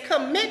 says,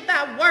 commit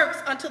thy works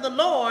unto the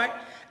Lord,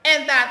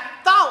 and thy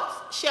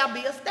thoughts shall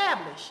be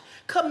established.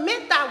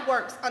 Commit thy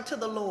works unto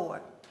the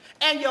Lord,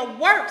 and your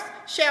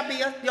thoughts shall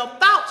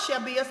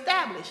be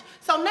established.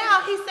 So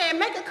now he's saying,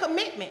 make a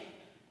commitment.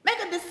 Make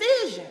a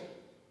decision.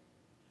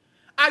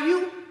 Are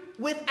you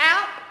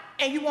without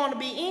and you want to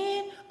be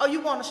in, or you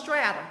want to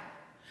straddle?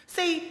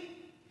 See,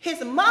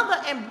 his mother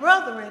and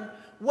brethren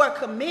were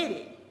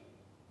committed.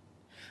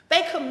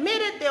 They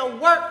committed their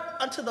work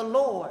unto the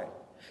Lord.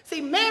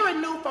 See, Mary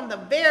knew from the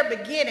very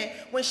beginning,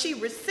 when she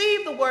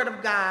received the word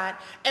of God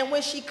and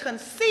when she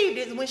conceived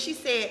it, when she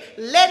said,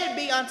 let it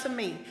be unto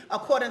me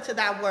according to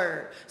thy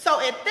word.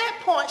 So at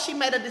that point, she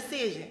made a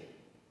decision.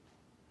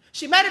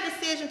 She made a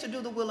decision to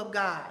do the will of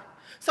God.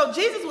 So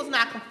Jesus was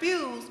not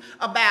confused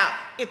about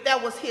if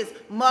that was his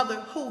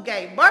mother who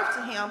gave birth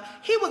to him.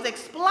 He was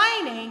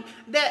explaining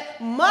that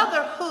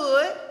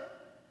motherhood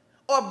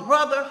or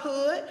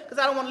brotherhood, because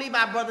I don't want to leave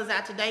our brothers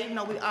out today, even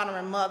though we're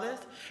honoring mothers,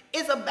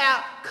 is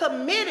about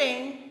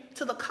committing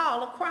to the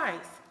call of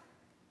Christ.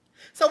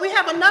 So we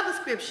have another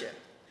scripture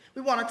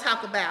we want to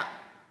talk about,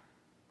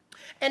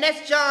 and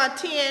that's John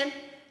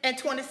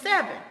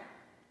 10:27.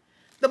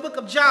 The book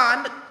of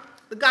John,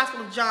 the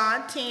Gospel of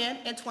John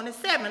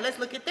 10:27. Let's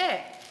look at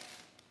that.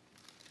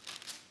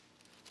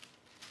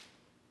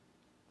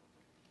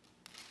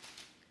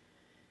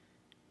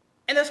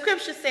 And the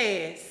scripture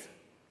says,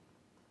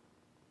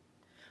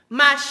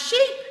 my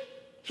sheep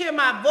hear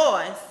my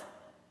voice,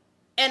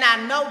 and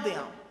I know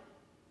them,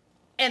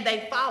 and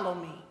they follow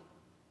me.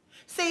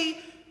 See,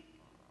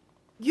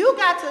 you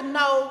got to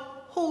know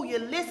who you're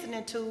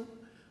listening to,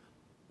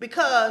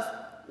 because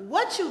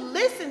what you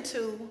listen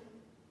to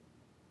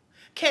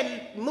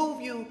can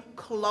move you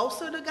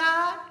closer to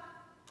God,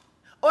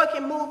 or it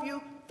can move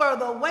you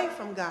further away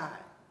from God.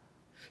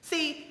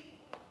 See,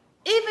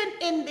 Even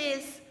in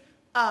this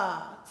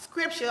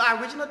scripture,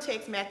 our original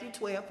text, Matthew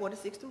 12,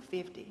 46 through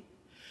 50,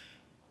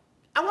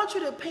 I want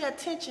you to pay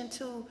attention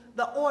to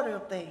the order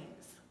of things.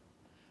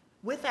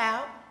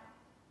 Without,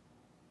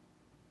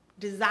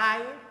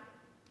 desire,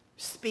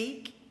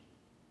 speak,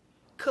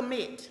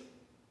 commit.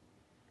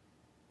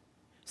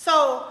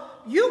 So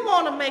you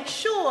want to make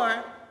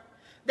sure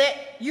that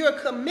you're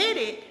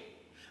committed,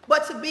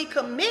 but to be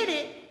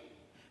committed,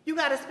 you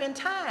got to spend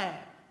time.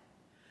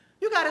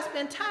 You got to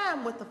spend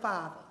time with the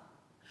Father.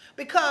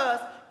 Because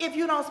if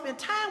you don't spend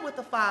time with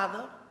the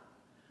Father,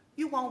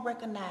 you won't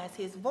recognize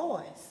his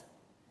voice.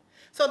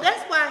 So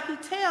that's why he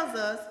tells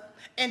us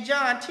in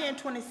John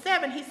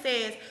 10:27, he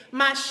says,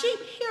 my sheep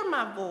hear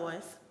my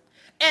voice,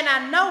 and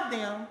I know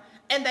them,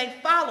 and they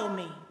follow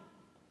me.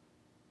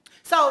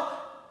 So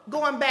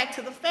going back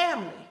to the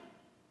family,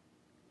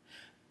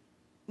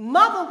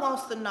 mother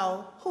wants to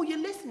know who you're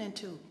listening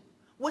to,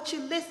 what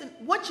you're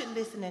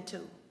listening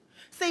to.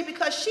 See,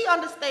 because she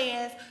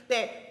understands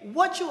that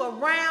what you're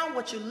around,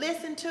 what you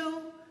listen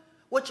to,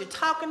 what you're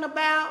talking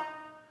about,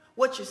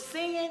 what you're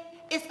seeing,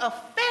 is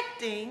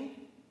affecting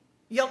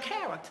your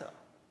character.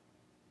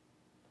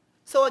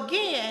 So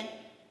again,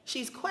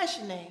 she's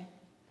questioning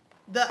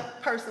the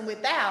person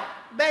without,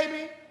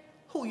 baby,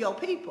 who your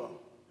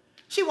people?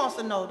 She wants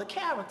to know the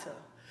character.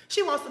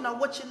 She wants to know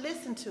what you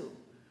listen to,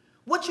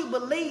 what you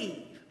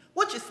believe,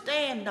 what you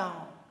stand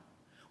on,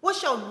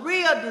 what's your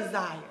real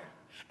desire.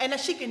 And that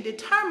she can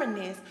determine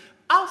this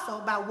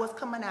also by what's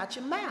coming out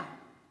your mouth.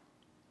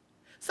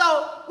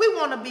 So we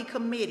want to be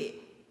committed.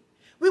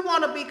 We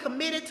want to be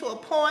committed to a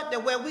point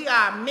that where we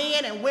are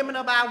men and women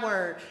of our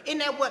word. Isn't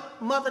that what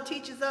mother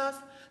teaches us?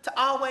 To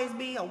always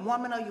be a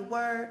woman of your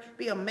word,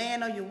 be a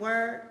man of your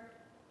word.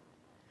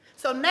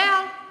 So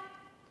now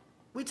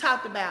we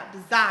talked about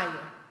desire,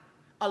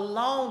 a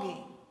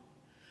longing.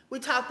 We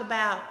talked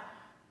about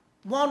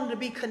wanting to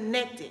be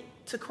connected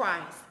to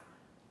Christ.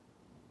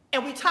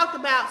 And we talked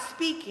about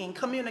speaking,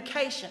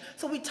 communication.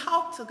 So we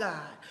talk to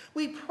God.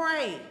 We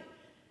pray.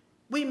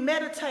 We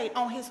meditate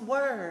on his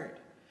word.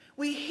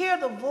 We hear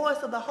the voice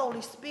of the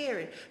Holy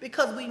Spirit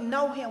because we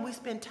know him. We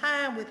spend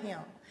time with him.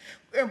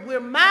 And we're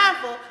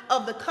mindful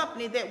of the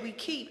company that we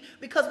keep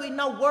because we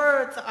know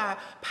words are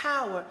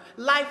power.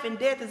 Life and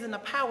death is in the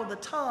power of the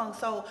tongue.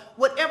 So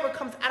whatever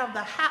comes out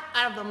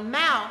of the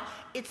mouth,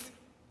 it's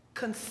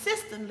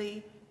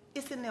consistently,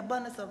 it's in the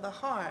abundance of the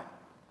heart.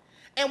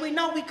 And we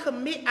know we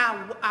commit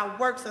our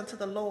works unto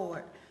the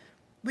Lord.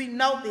 We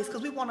know this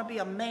because we want to be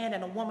a man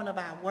and a woman of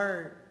our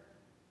word.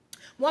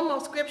 One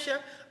more scripture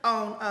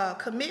on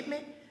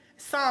commitment,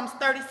 Psalms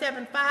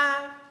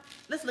 37:5.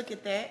 Let's look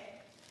at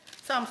that.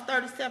 Psalms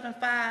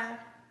 37:5.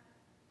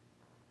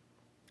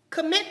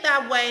 Commit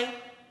thy way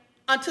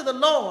unto the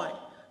Lord.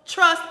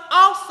 Trust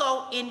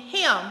also in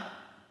him,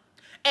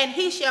 and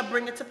he shall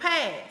bring it to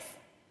pass.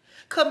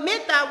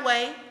 Commit thy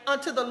way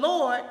unto the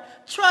Lord.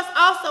 Trust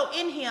also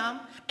in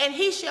him, and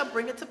he shall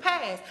bring it to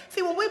pass.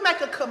 See, when we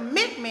make a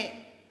commitment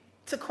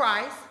to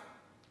Christ,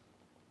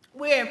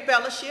 we're in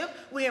fellowship,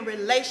 we're in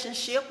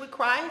relationship with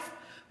Christ,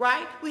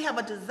 right? We have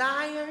a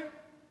desire.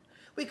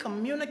 We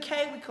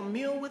communicate, we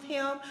commune with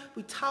him,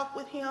 we talk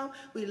with him,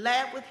 we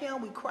laugh with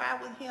him, we cry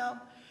with him.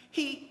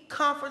 He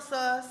comforts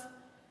us.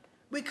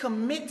 We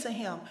commit to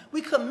him.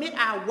 We commit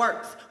our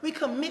works. We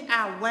commit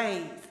our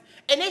ways,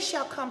 and it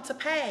shall come to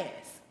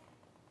pass.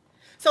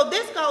 So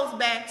this goes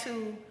back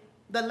to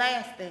the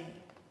last thing.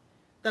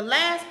 The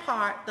last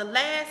part, the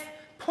last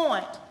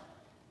point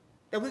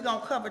that we're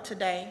going to cover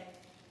today,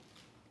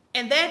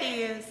 and that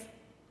is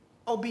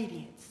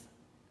obedience.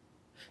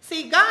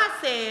 See,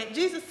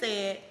 Jesus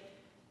said,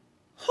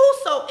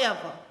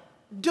 whosoever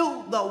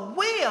do the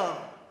will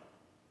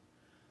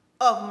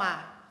of my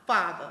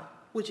Father,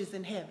 which is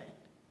in heaven,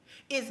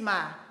 is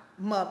my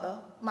mother,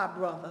 my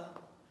brother,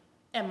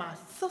 and my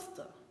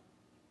sister.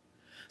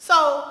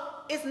 So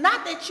it's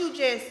not that you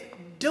just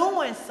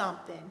doing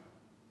something.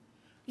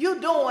 You're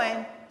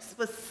doing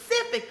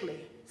specifically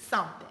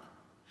something.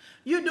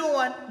 You're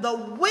doing the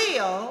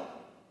will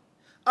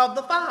of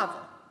the Father.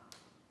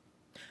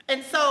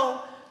 And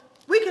so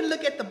we can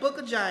look at the book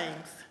of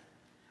James.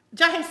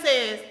 James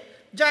says,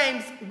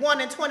 James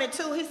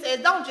 1:22, he says,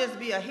 don't just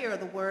be a hearer of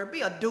the word,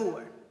 be a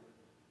doer.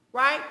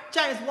 Right?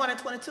 James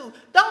 1:22,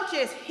 don't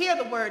just hear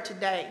the word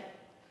today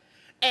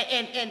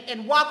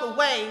and walk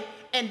away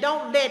and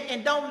don't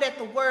let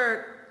the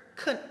word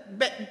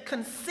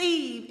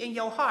conceive in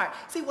your heart.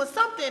 See, when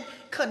something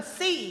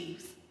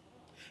conceives,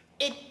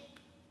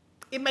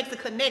 it makes a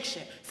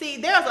connection. See,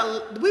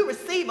 we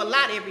receive a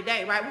lot every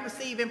day, right? We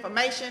receive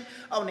information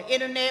on the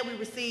internet. We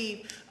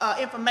receive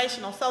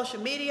information on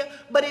social media,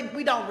 but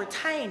we don't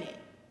retain it.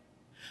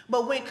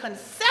 But when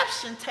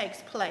conception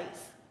takes place,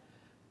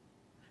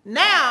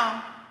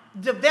 now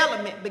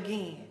development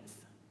begins.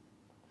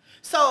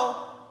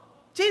 So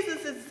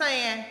Jesus is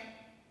saying,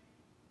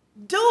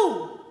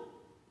 do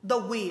the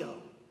will.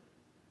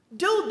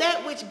 Do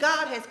that which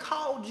God has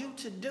called you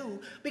to do,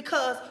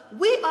 because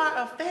we are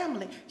a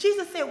family.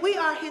 Jesus said we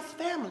are his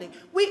family.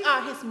 We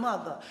are his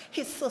mother,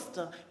 his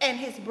sister, and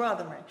his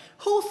brethren.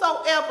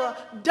 Whosoever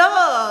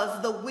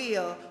does the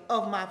will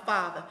of my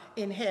Father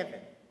in heaven.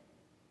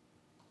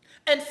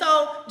 And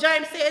so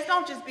James says,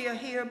 don't just be a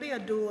hearer, be a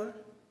doer.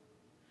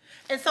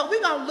 And so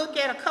we're going to look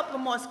at a couple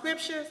of more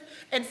scriptures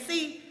and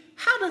see,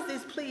 how does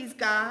this please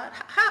God?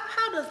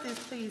 How does this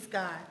please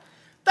God?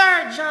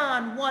 3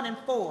 John 1 and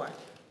 4.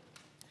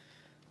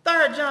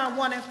 3 John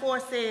 1 and 4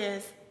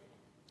 says,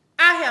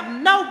 I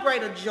have no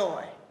greater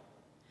joy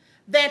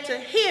than to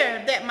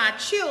hear that my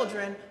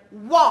children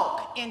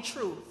walk in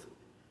truth.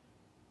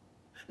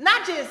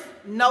 Not just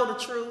know the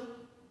truth,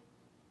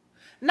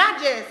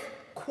 not just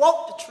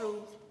quote the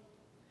truth,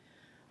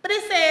 but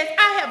it says,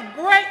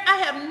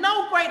 I have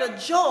no greater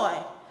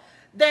joy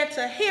than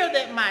to hear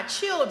that my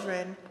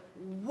children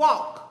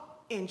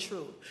walk in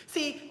truth.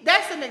 See,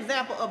 that's an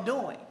example of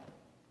doing,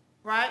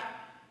 right?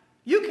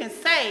 You can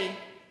say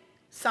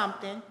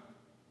something,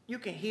 you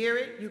can hear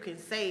it, you can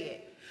say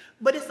it,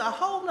 but it's a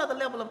whole nother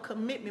level of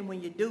commitment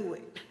when you do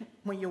it,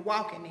 when you're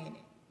walking in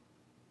it.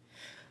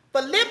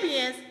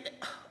 Philippians,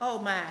 oh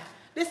my,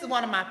 this is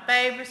one of my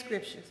favorite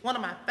scriptures,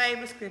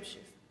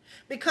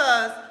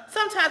 because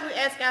sometimes we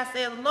ask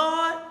ourselves,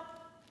 Lord,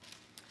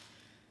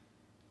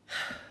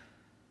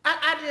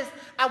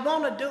 I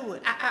want to do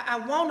it. I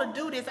want to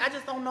do this. I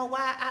just don't know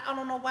why. I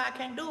don't know why I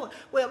can't do it.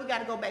 Well, we got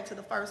to go back to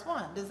the first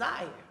one,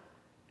 desire.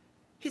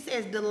 He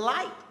says,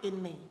 delight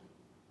in me.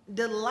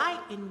 Delight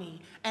in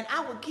me, and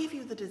I will give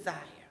you the desire.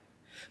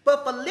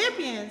 But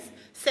Philippians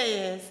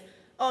says,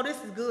 oh,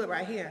 this is good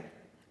right here.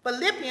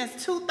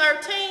 Philippians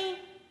 2:13,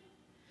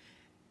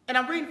 and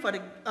I'm reading for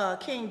the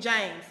King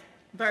James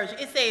Version.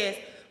 It says,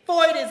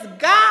 for it is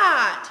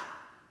God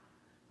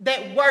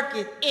that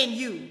worketh in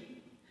you,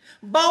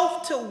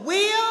 both to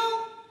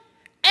will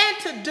and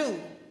to do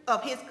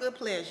of his good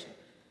pleasure.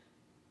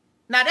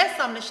 Now that's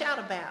something to shout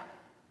about.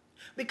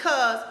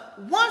 Because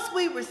once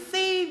we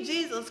receive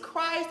Jesus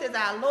Christ as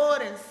our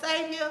Lord and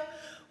Savior,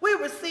 we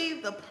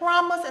receive the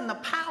promise and the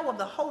power of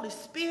the Holy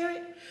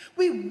Spirit.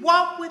 We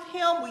walk with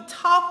him. We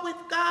talk with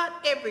God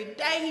every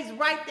day. He's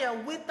right there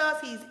with us.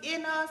 He's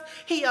in us.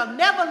 He'll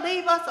never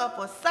leave us or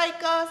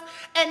forsake us.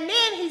 And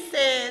then he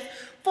says,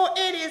 for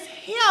it is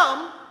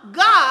him,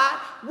 God,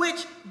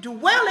 which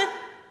dwelleth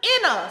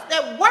in us,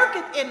 that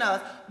worketh in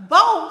us,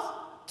 both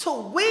to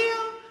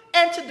will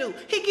and to do.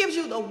 He gives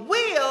you the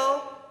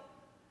will,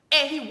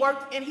 and he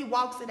works and he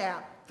walks it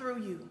out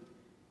through you.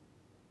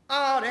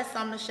 Oh, that's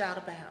something to shout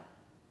about.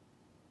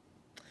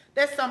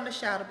 That's something to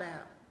shout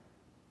about.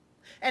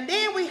 And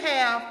then we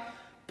have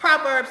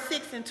Proverbs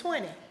 6 and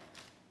 20.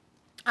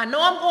 I know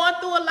I'm going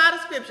through a lot of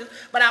scriptures,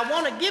 but I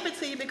want to give it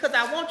to you because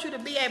I want you to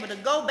be able to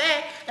go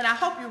back, and I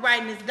hope you're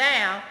writing this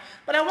down,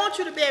 but I want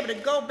you to be able to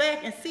go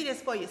back and see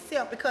this for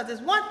yourself, because it's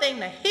one thing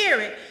to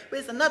hear it, but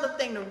it's another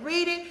thing to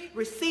read it,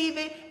 receive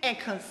it, and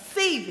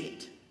conceive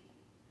it.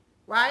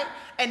 Right?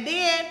 And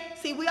then,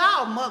 see, we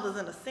all mothers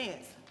in a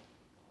sense.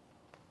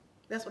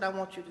 That's what I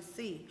want you to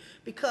see.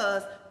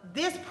 Because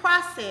this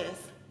process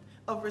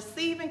of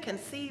receiving,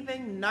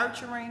 conceiving,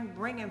 nurturing,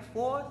 bringing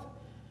forth,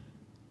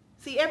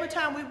 see, every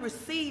time we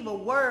receive a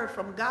word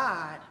from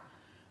God,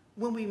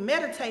 when we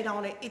meditate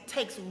on it, it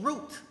takes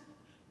root.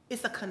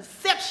 It's a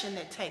conception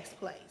that takes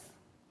place.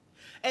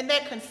 And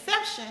that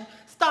conception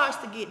starts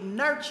to get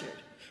nurtured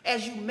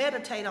as you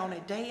meditate on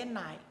it day and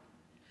night.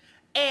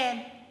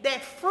 And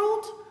that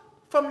fruit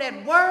from that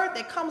word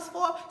that comes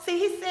forth, see,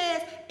 he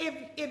says,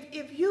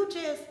 if you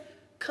just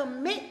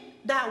commit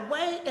thy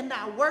way and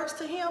thy works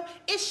to him,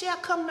 it shall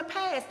come to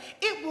pass.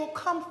 It will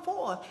come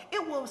forth.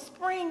 It will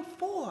spring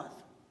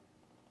forth.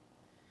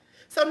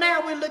 So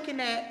now we're looking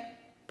at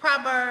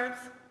Proverbs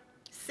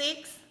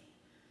 6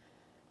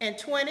 and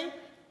 20.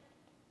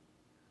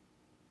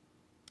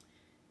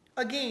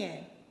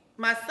 Again,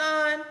 my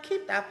son,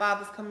 keep thy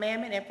father's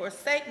commandment and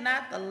forsake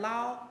not the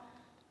law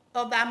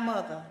of thy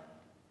mother.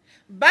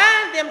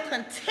 Bind them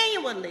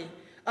continually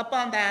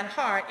upon thine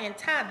heart and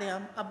tie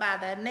them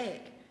about thy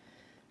neck.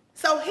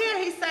 So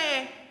here he's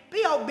saying,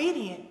 be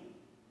obedient.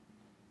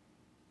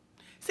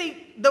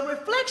 See, the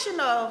reflection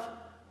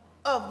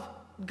of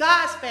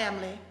God's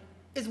family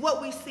is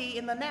what we see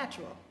in the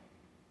natural.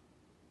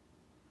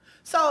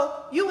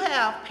 So you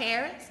have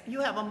parents,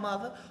 you have a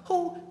mother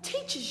who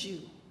teaches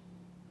you.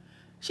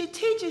 She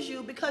teaches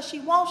you because she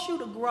wants you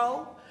to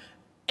grow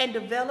and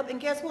develop,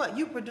 and guess what?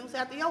 You produce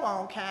after your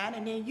own kind,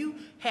 and then you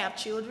have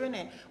children,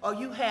 or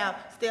you have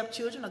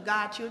stepchildren, or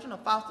godchildren, or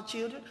foster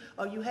children,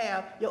 or you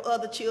have your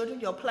other children,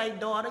 your play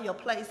daughter, your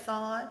play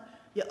son,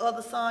 your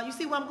other son. You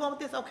see where I'm going with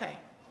this? Okay.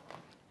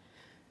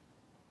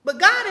 But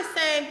God is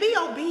saying, be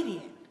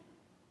obedient,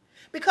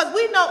 because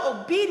we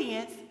know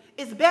obedience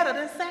is better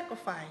than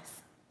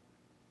sacrifice.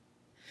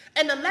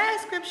 And the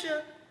last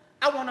scripture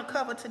I want to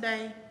cover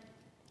today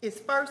is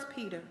 1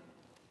 Peter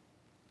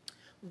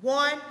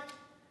 1,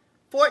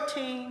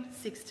 14,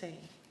 16.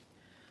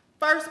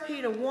 1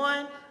 Peter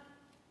 1,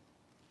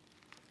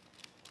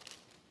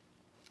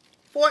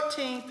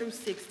 14 through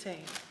 16.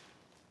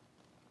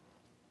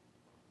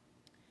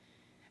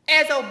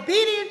 as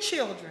obedient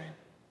children,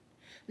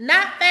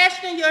 not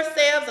fashioning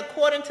yourselves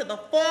according to the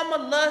former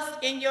lust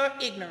in your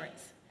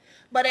ignorance,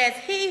 but as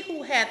he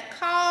who hath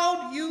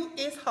called you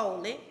is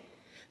holy,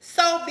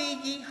 so be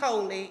ye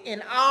holy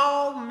in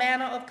all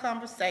manner of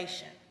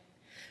conversation.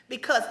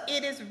 Because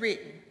it is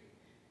written,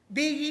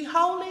 be ye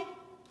holy,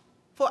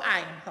 for I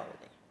am holy.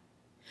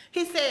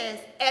 He says,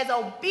 as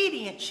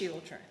obedient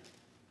children,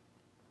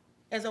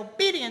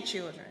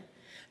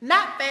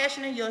 not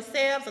fashioning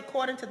yourselves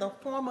according to the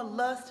former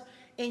lust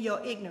in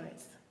your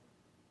ignorance.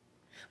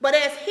 But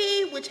as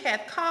he which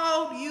hath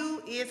called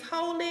you is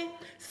holy,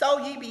 so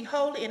ye be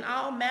holy in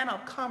all manner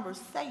of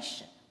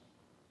conversation.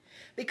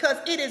 Because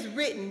it is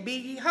written, be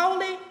ye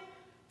holy,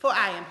 for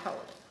I am holy.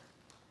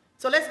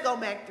 So let's go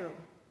back through.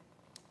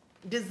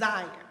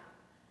 Desire.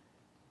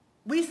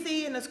 We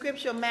see in the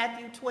scripture,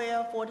 Matthew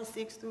 12,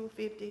 46 through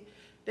 50,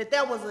 that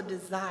there was a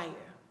desire.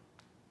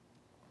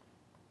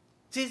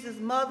 Jesus'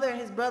 mother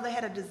and his brother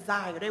had a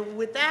desire. They were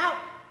without,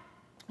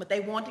 but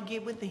they wanted to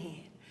get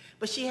within.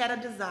 But she had a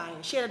desire.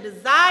 She had a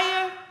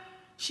desire.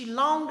 She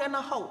longed and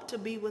a hope to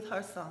be with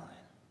her son.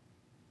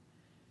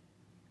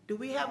 Do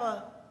we have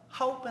a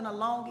hope and a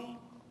longing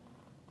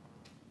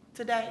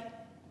today?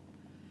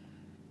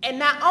 And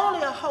not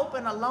only a hope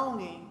and a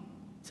longing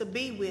to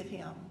be with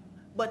him,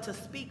 but to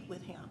speak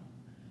with him.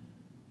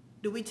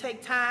 Do we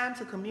take time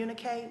to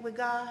communicate with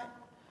God?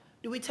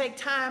 Do we take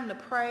time to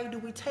pray? Do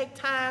we take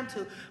time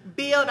to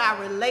build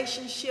our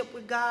relationship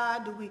with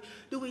God?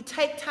 Do we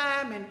take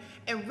time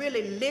and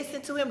really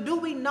listen to him? Do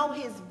we know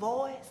his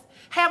voice?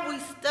 Have we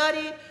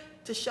studied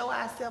to show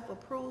ourselves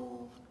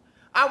approved?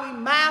 Are we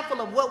mindful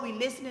of what we're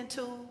listening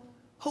to?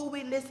 Who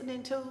we're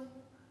listening to?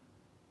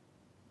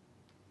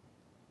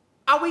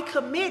 Are we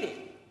committed?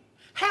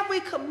 Have we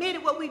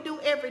committed what we do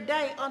every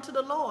day unto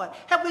the Lord?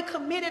 Have we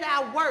committed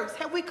our works?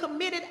 Have we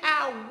committed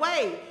our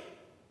way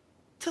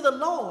to the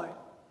Lord?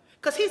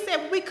 Because he said,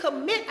 when we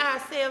commit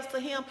ourselves to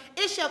him,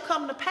 it shall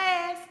come to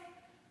pass.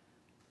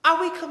 Are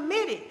we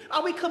committed?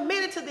 Are we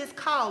committed to this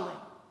calling?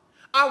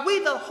 Are we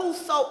the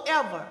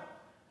whosoever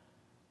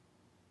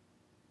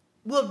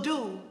will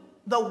do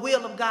the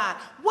will of God?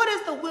 What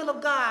is the will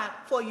of God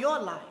for your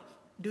life?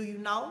 Do you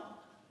know?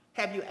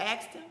 Have you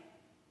asked him?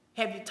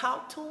 Have you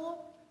talked to him?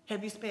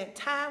 Have you spent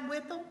time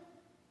with him?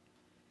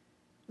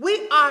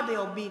 We are the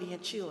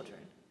obedient children.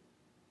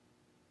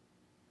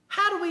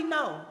 How do we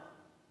know?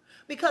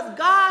 Because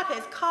God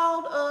has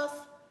called us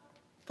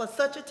for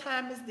such a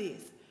time as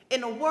this.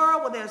 In a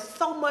world where there's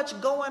so much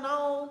going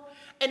on,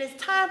 and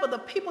it's time for the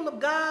people of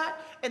God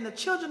and the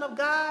children of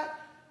God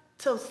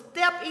to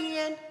step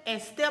in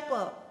and step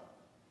up.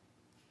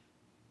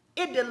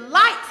 It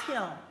delights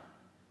him.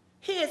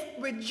 He is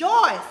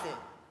rejoicing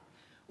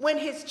when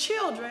his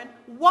children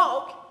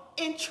walk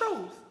in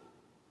truth.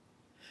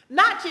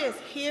 Not just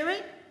hear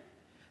it,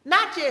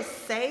 not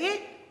just say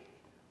it,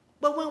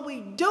 but when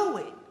we do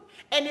it.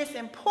 And it's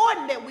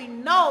important that we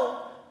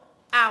know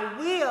our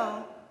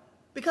will,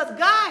 because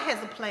God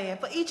has a plan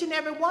for each and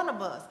every one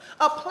of us.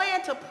 A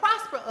plan to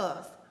prosper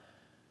us,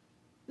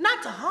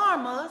 not to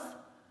harm us.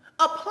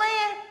 A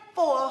plan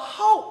for a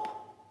hope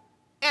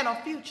and a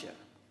future.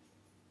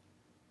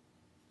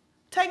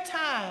 Take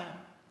time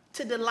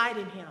to delight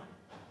in him.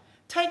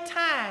 Take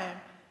time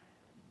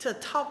to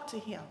talk to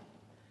him.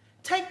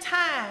 Take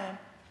time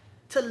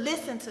to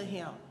listen to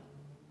him.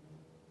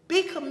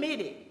 Be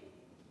committed.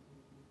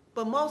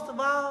 But most of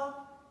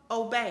all,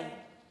 obey.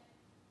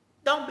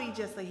 Don't be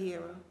just a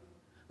hearer.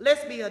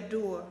 Let's be a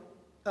doer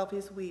of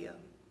his will.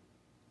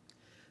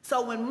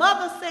 So when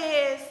mother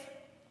says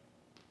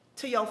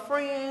to your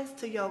friends,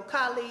 to your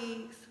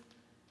colleagues,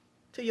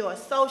 to your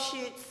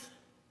associates,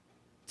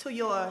 to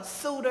your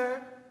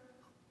suitor,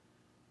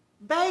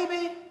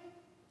 baby,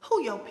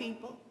 who your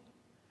people?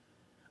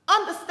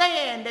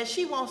 Understand that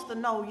she wants to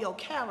know your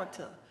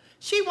character.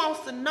 She wants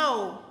to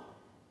know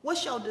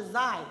what's your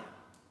desire.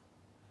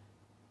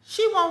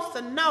 She wants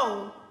to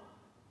know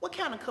what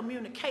kind of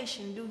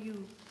communication do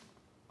you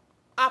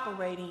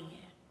operate in.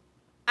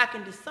 I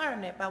can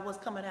discern that by what's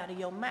coming out of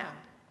your mouth.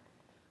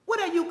 What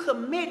are you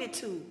committed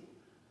to?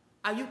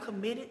 Are you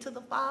committed to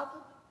the Father?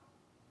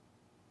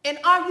 And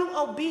are you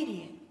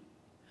obedient?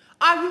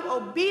 Are you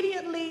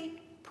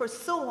obediently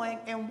pursuing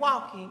and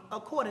walking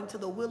according to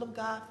the will of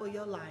God for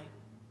your life?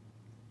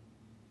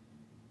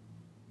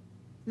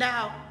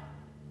 Now,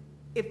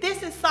 if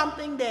this is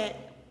something that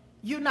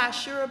you're not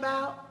sure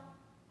about,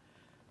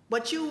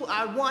 but you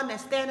are one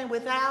that's standing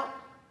without,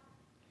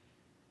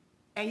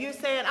 and you're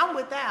saying, I'm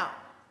without,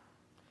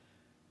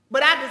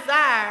 but I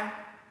desire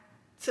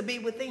to be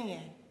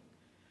within.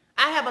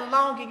 I have a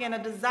longing and a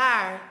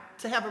desire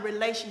to have a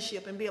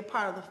relationship and be a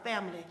part of the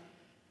family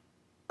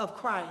of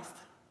Christ.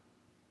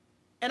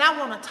 And I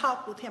want to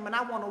talk with him, and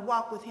I want to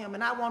walk with him,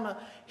 and I want to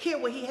hear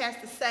what he has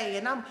to say,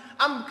 and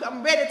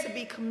I'm ready to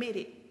be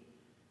committed.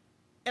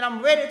 And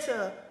I'm ready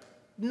to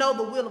know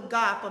the will of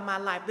God for my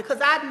life, because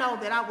I know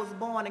that I was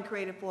born and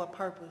created for a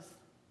purpose.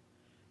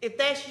 If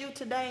that's you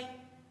today,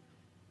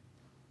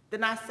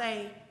 then I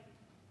say,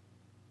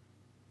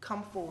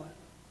 come forth.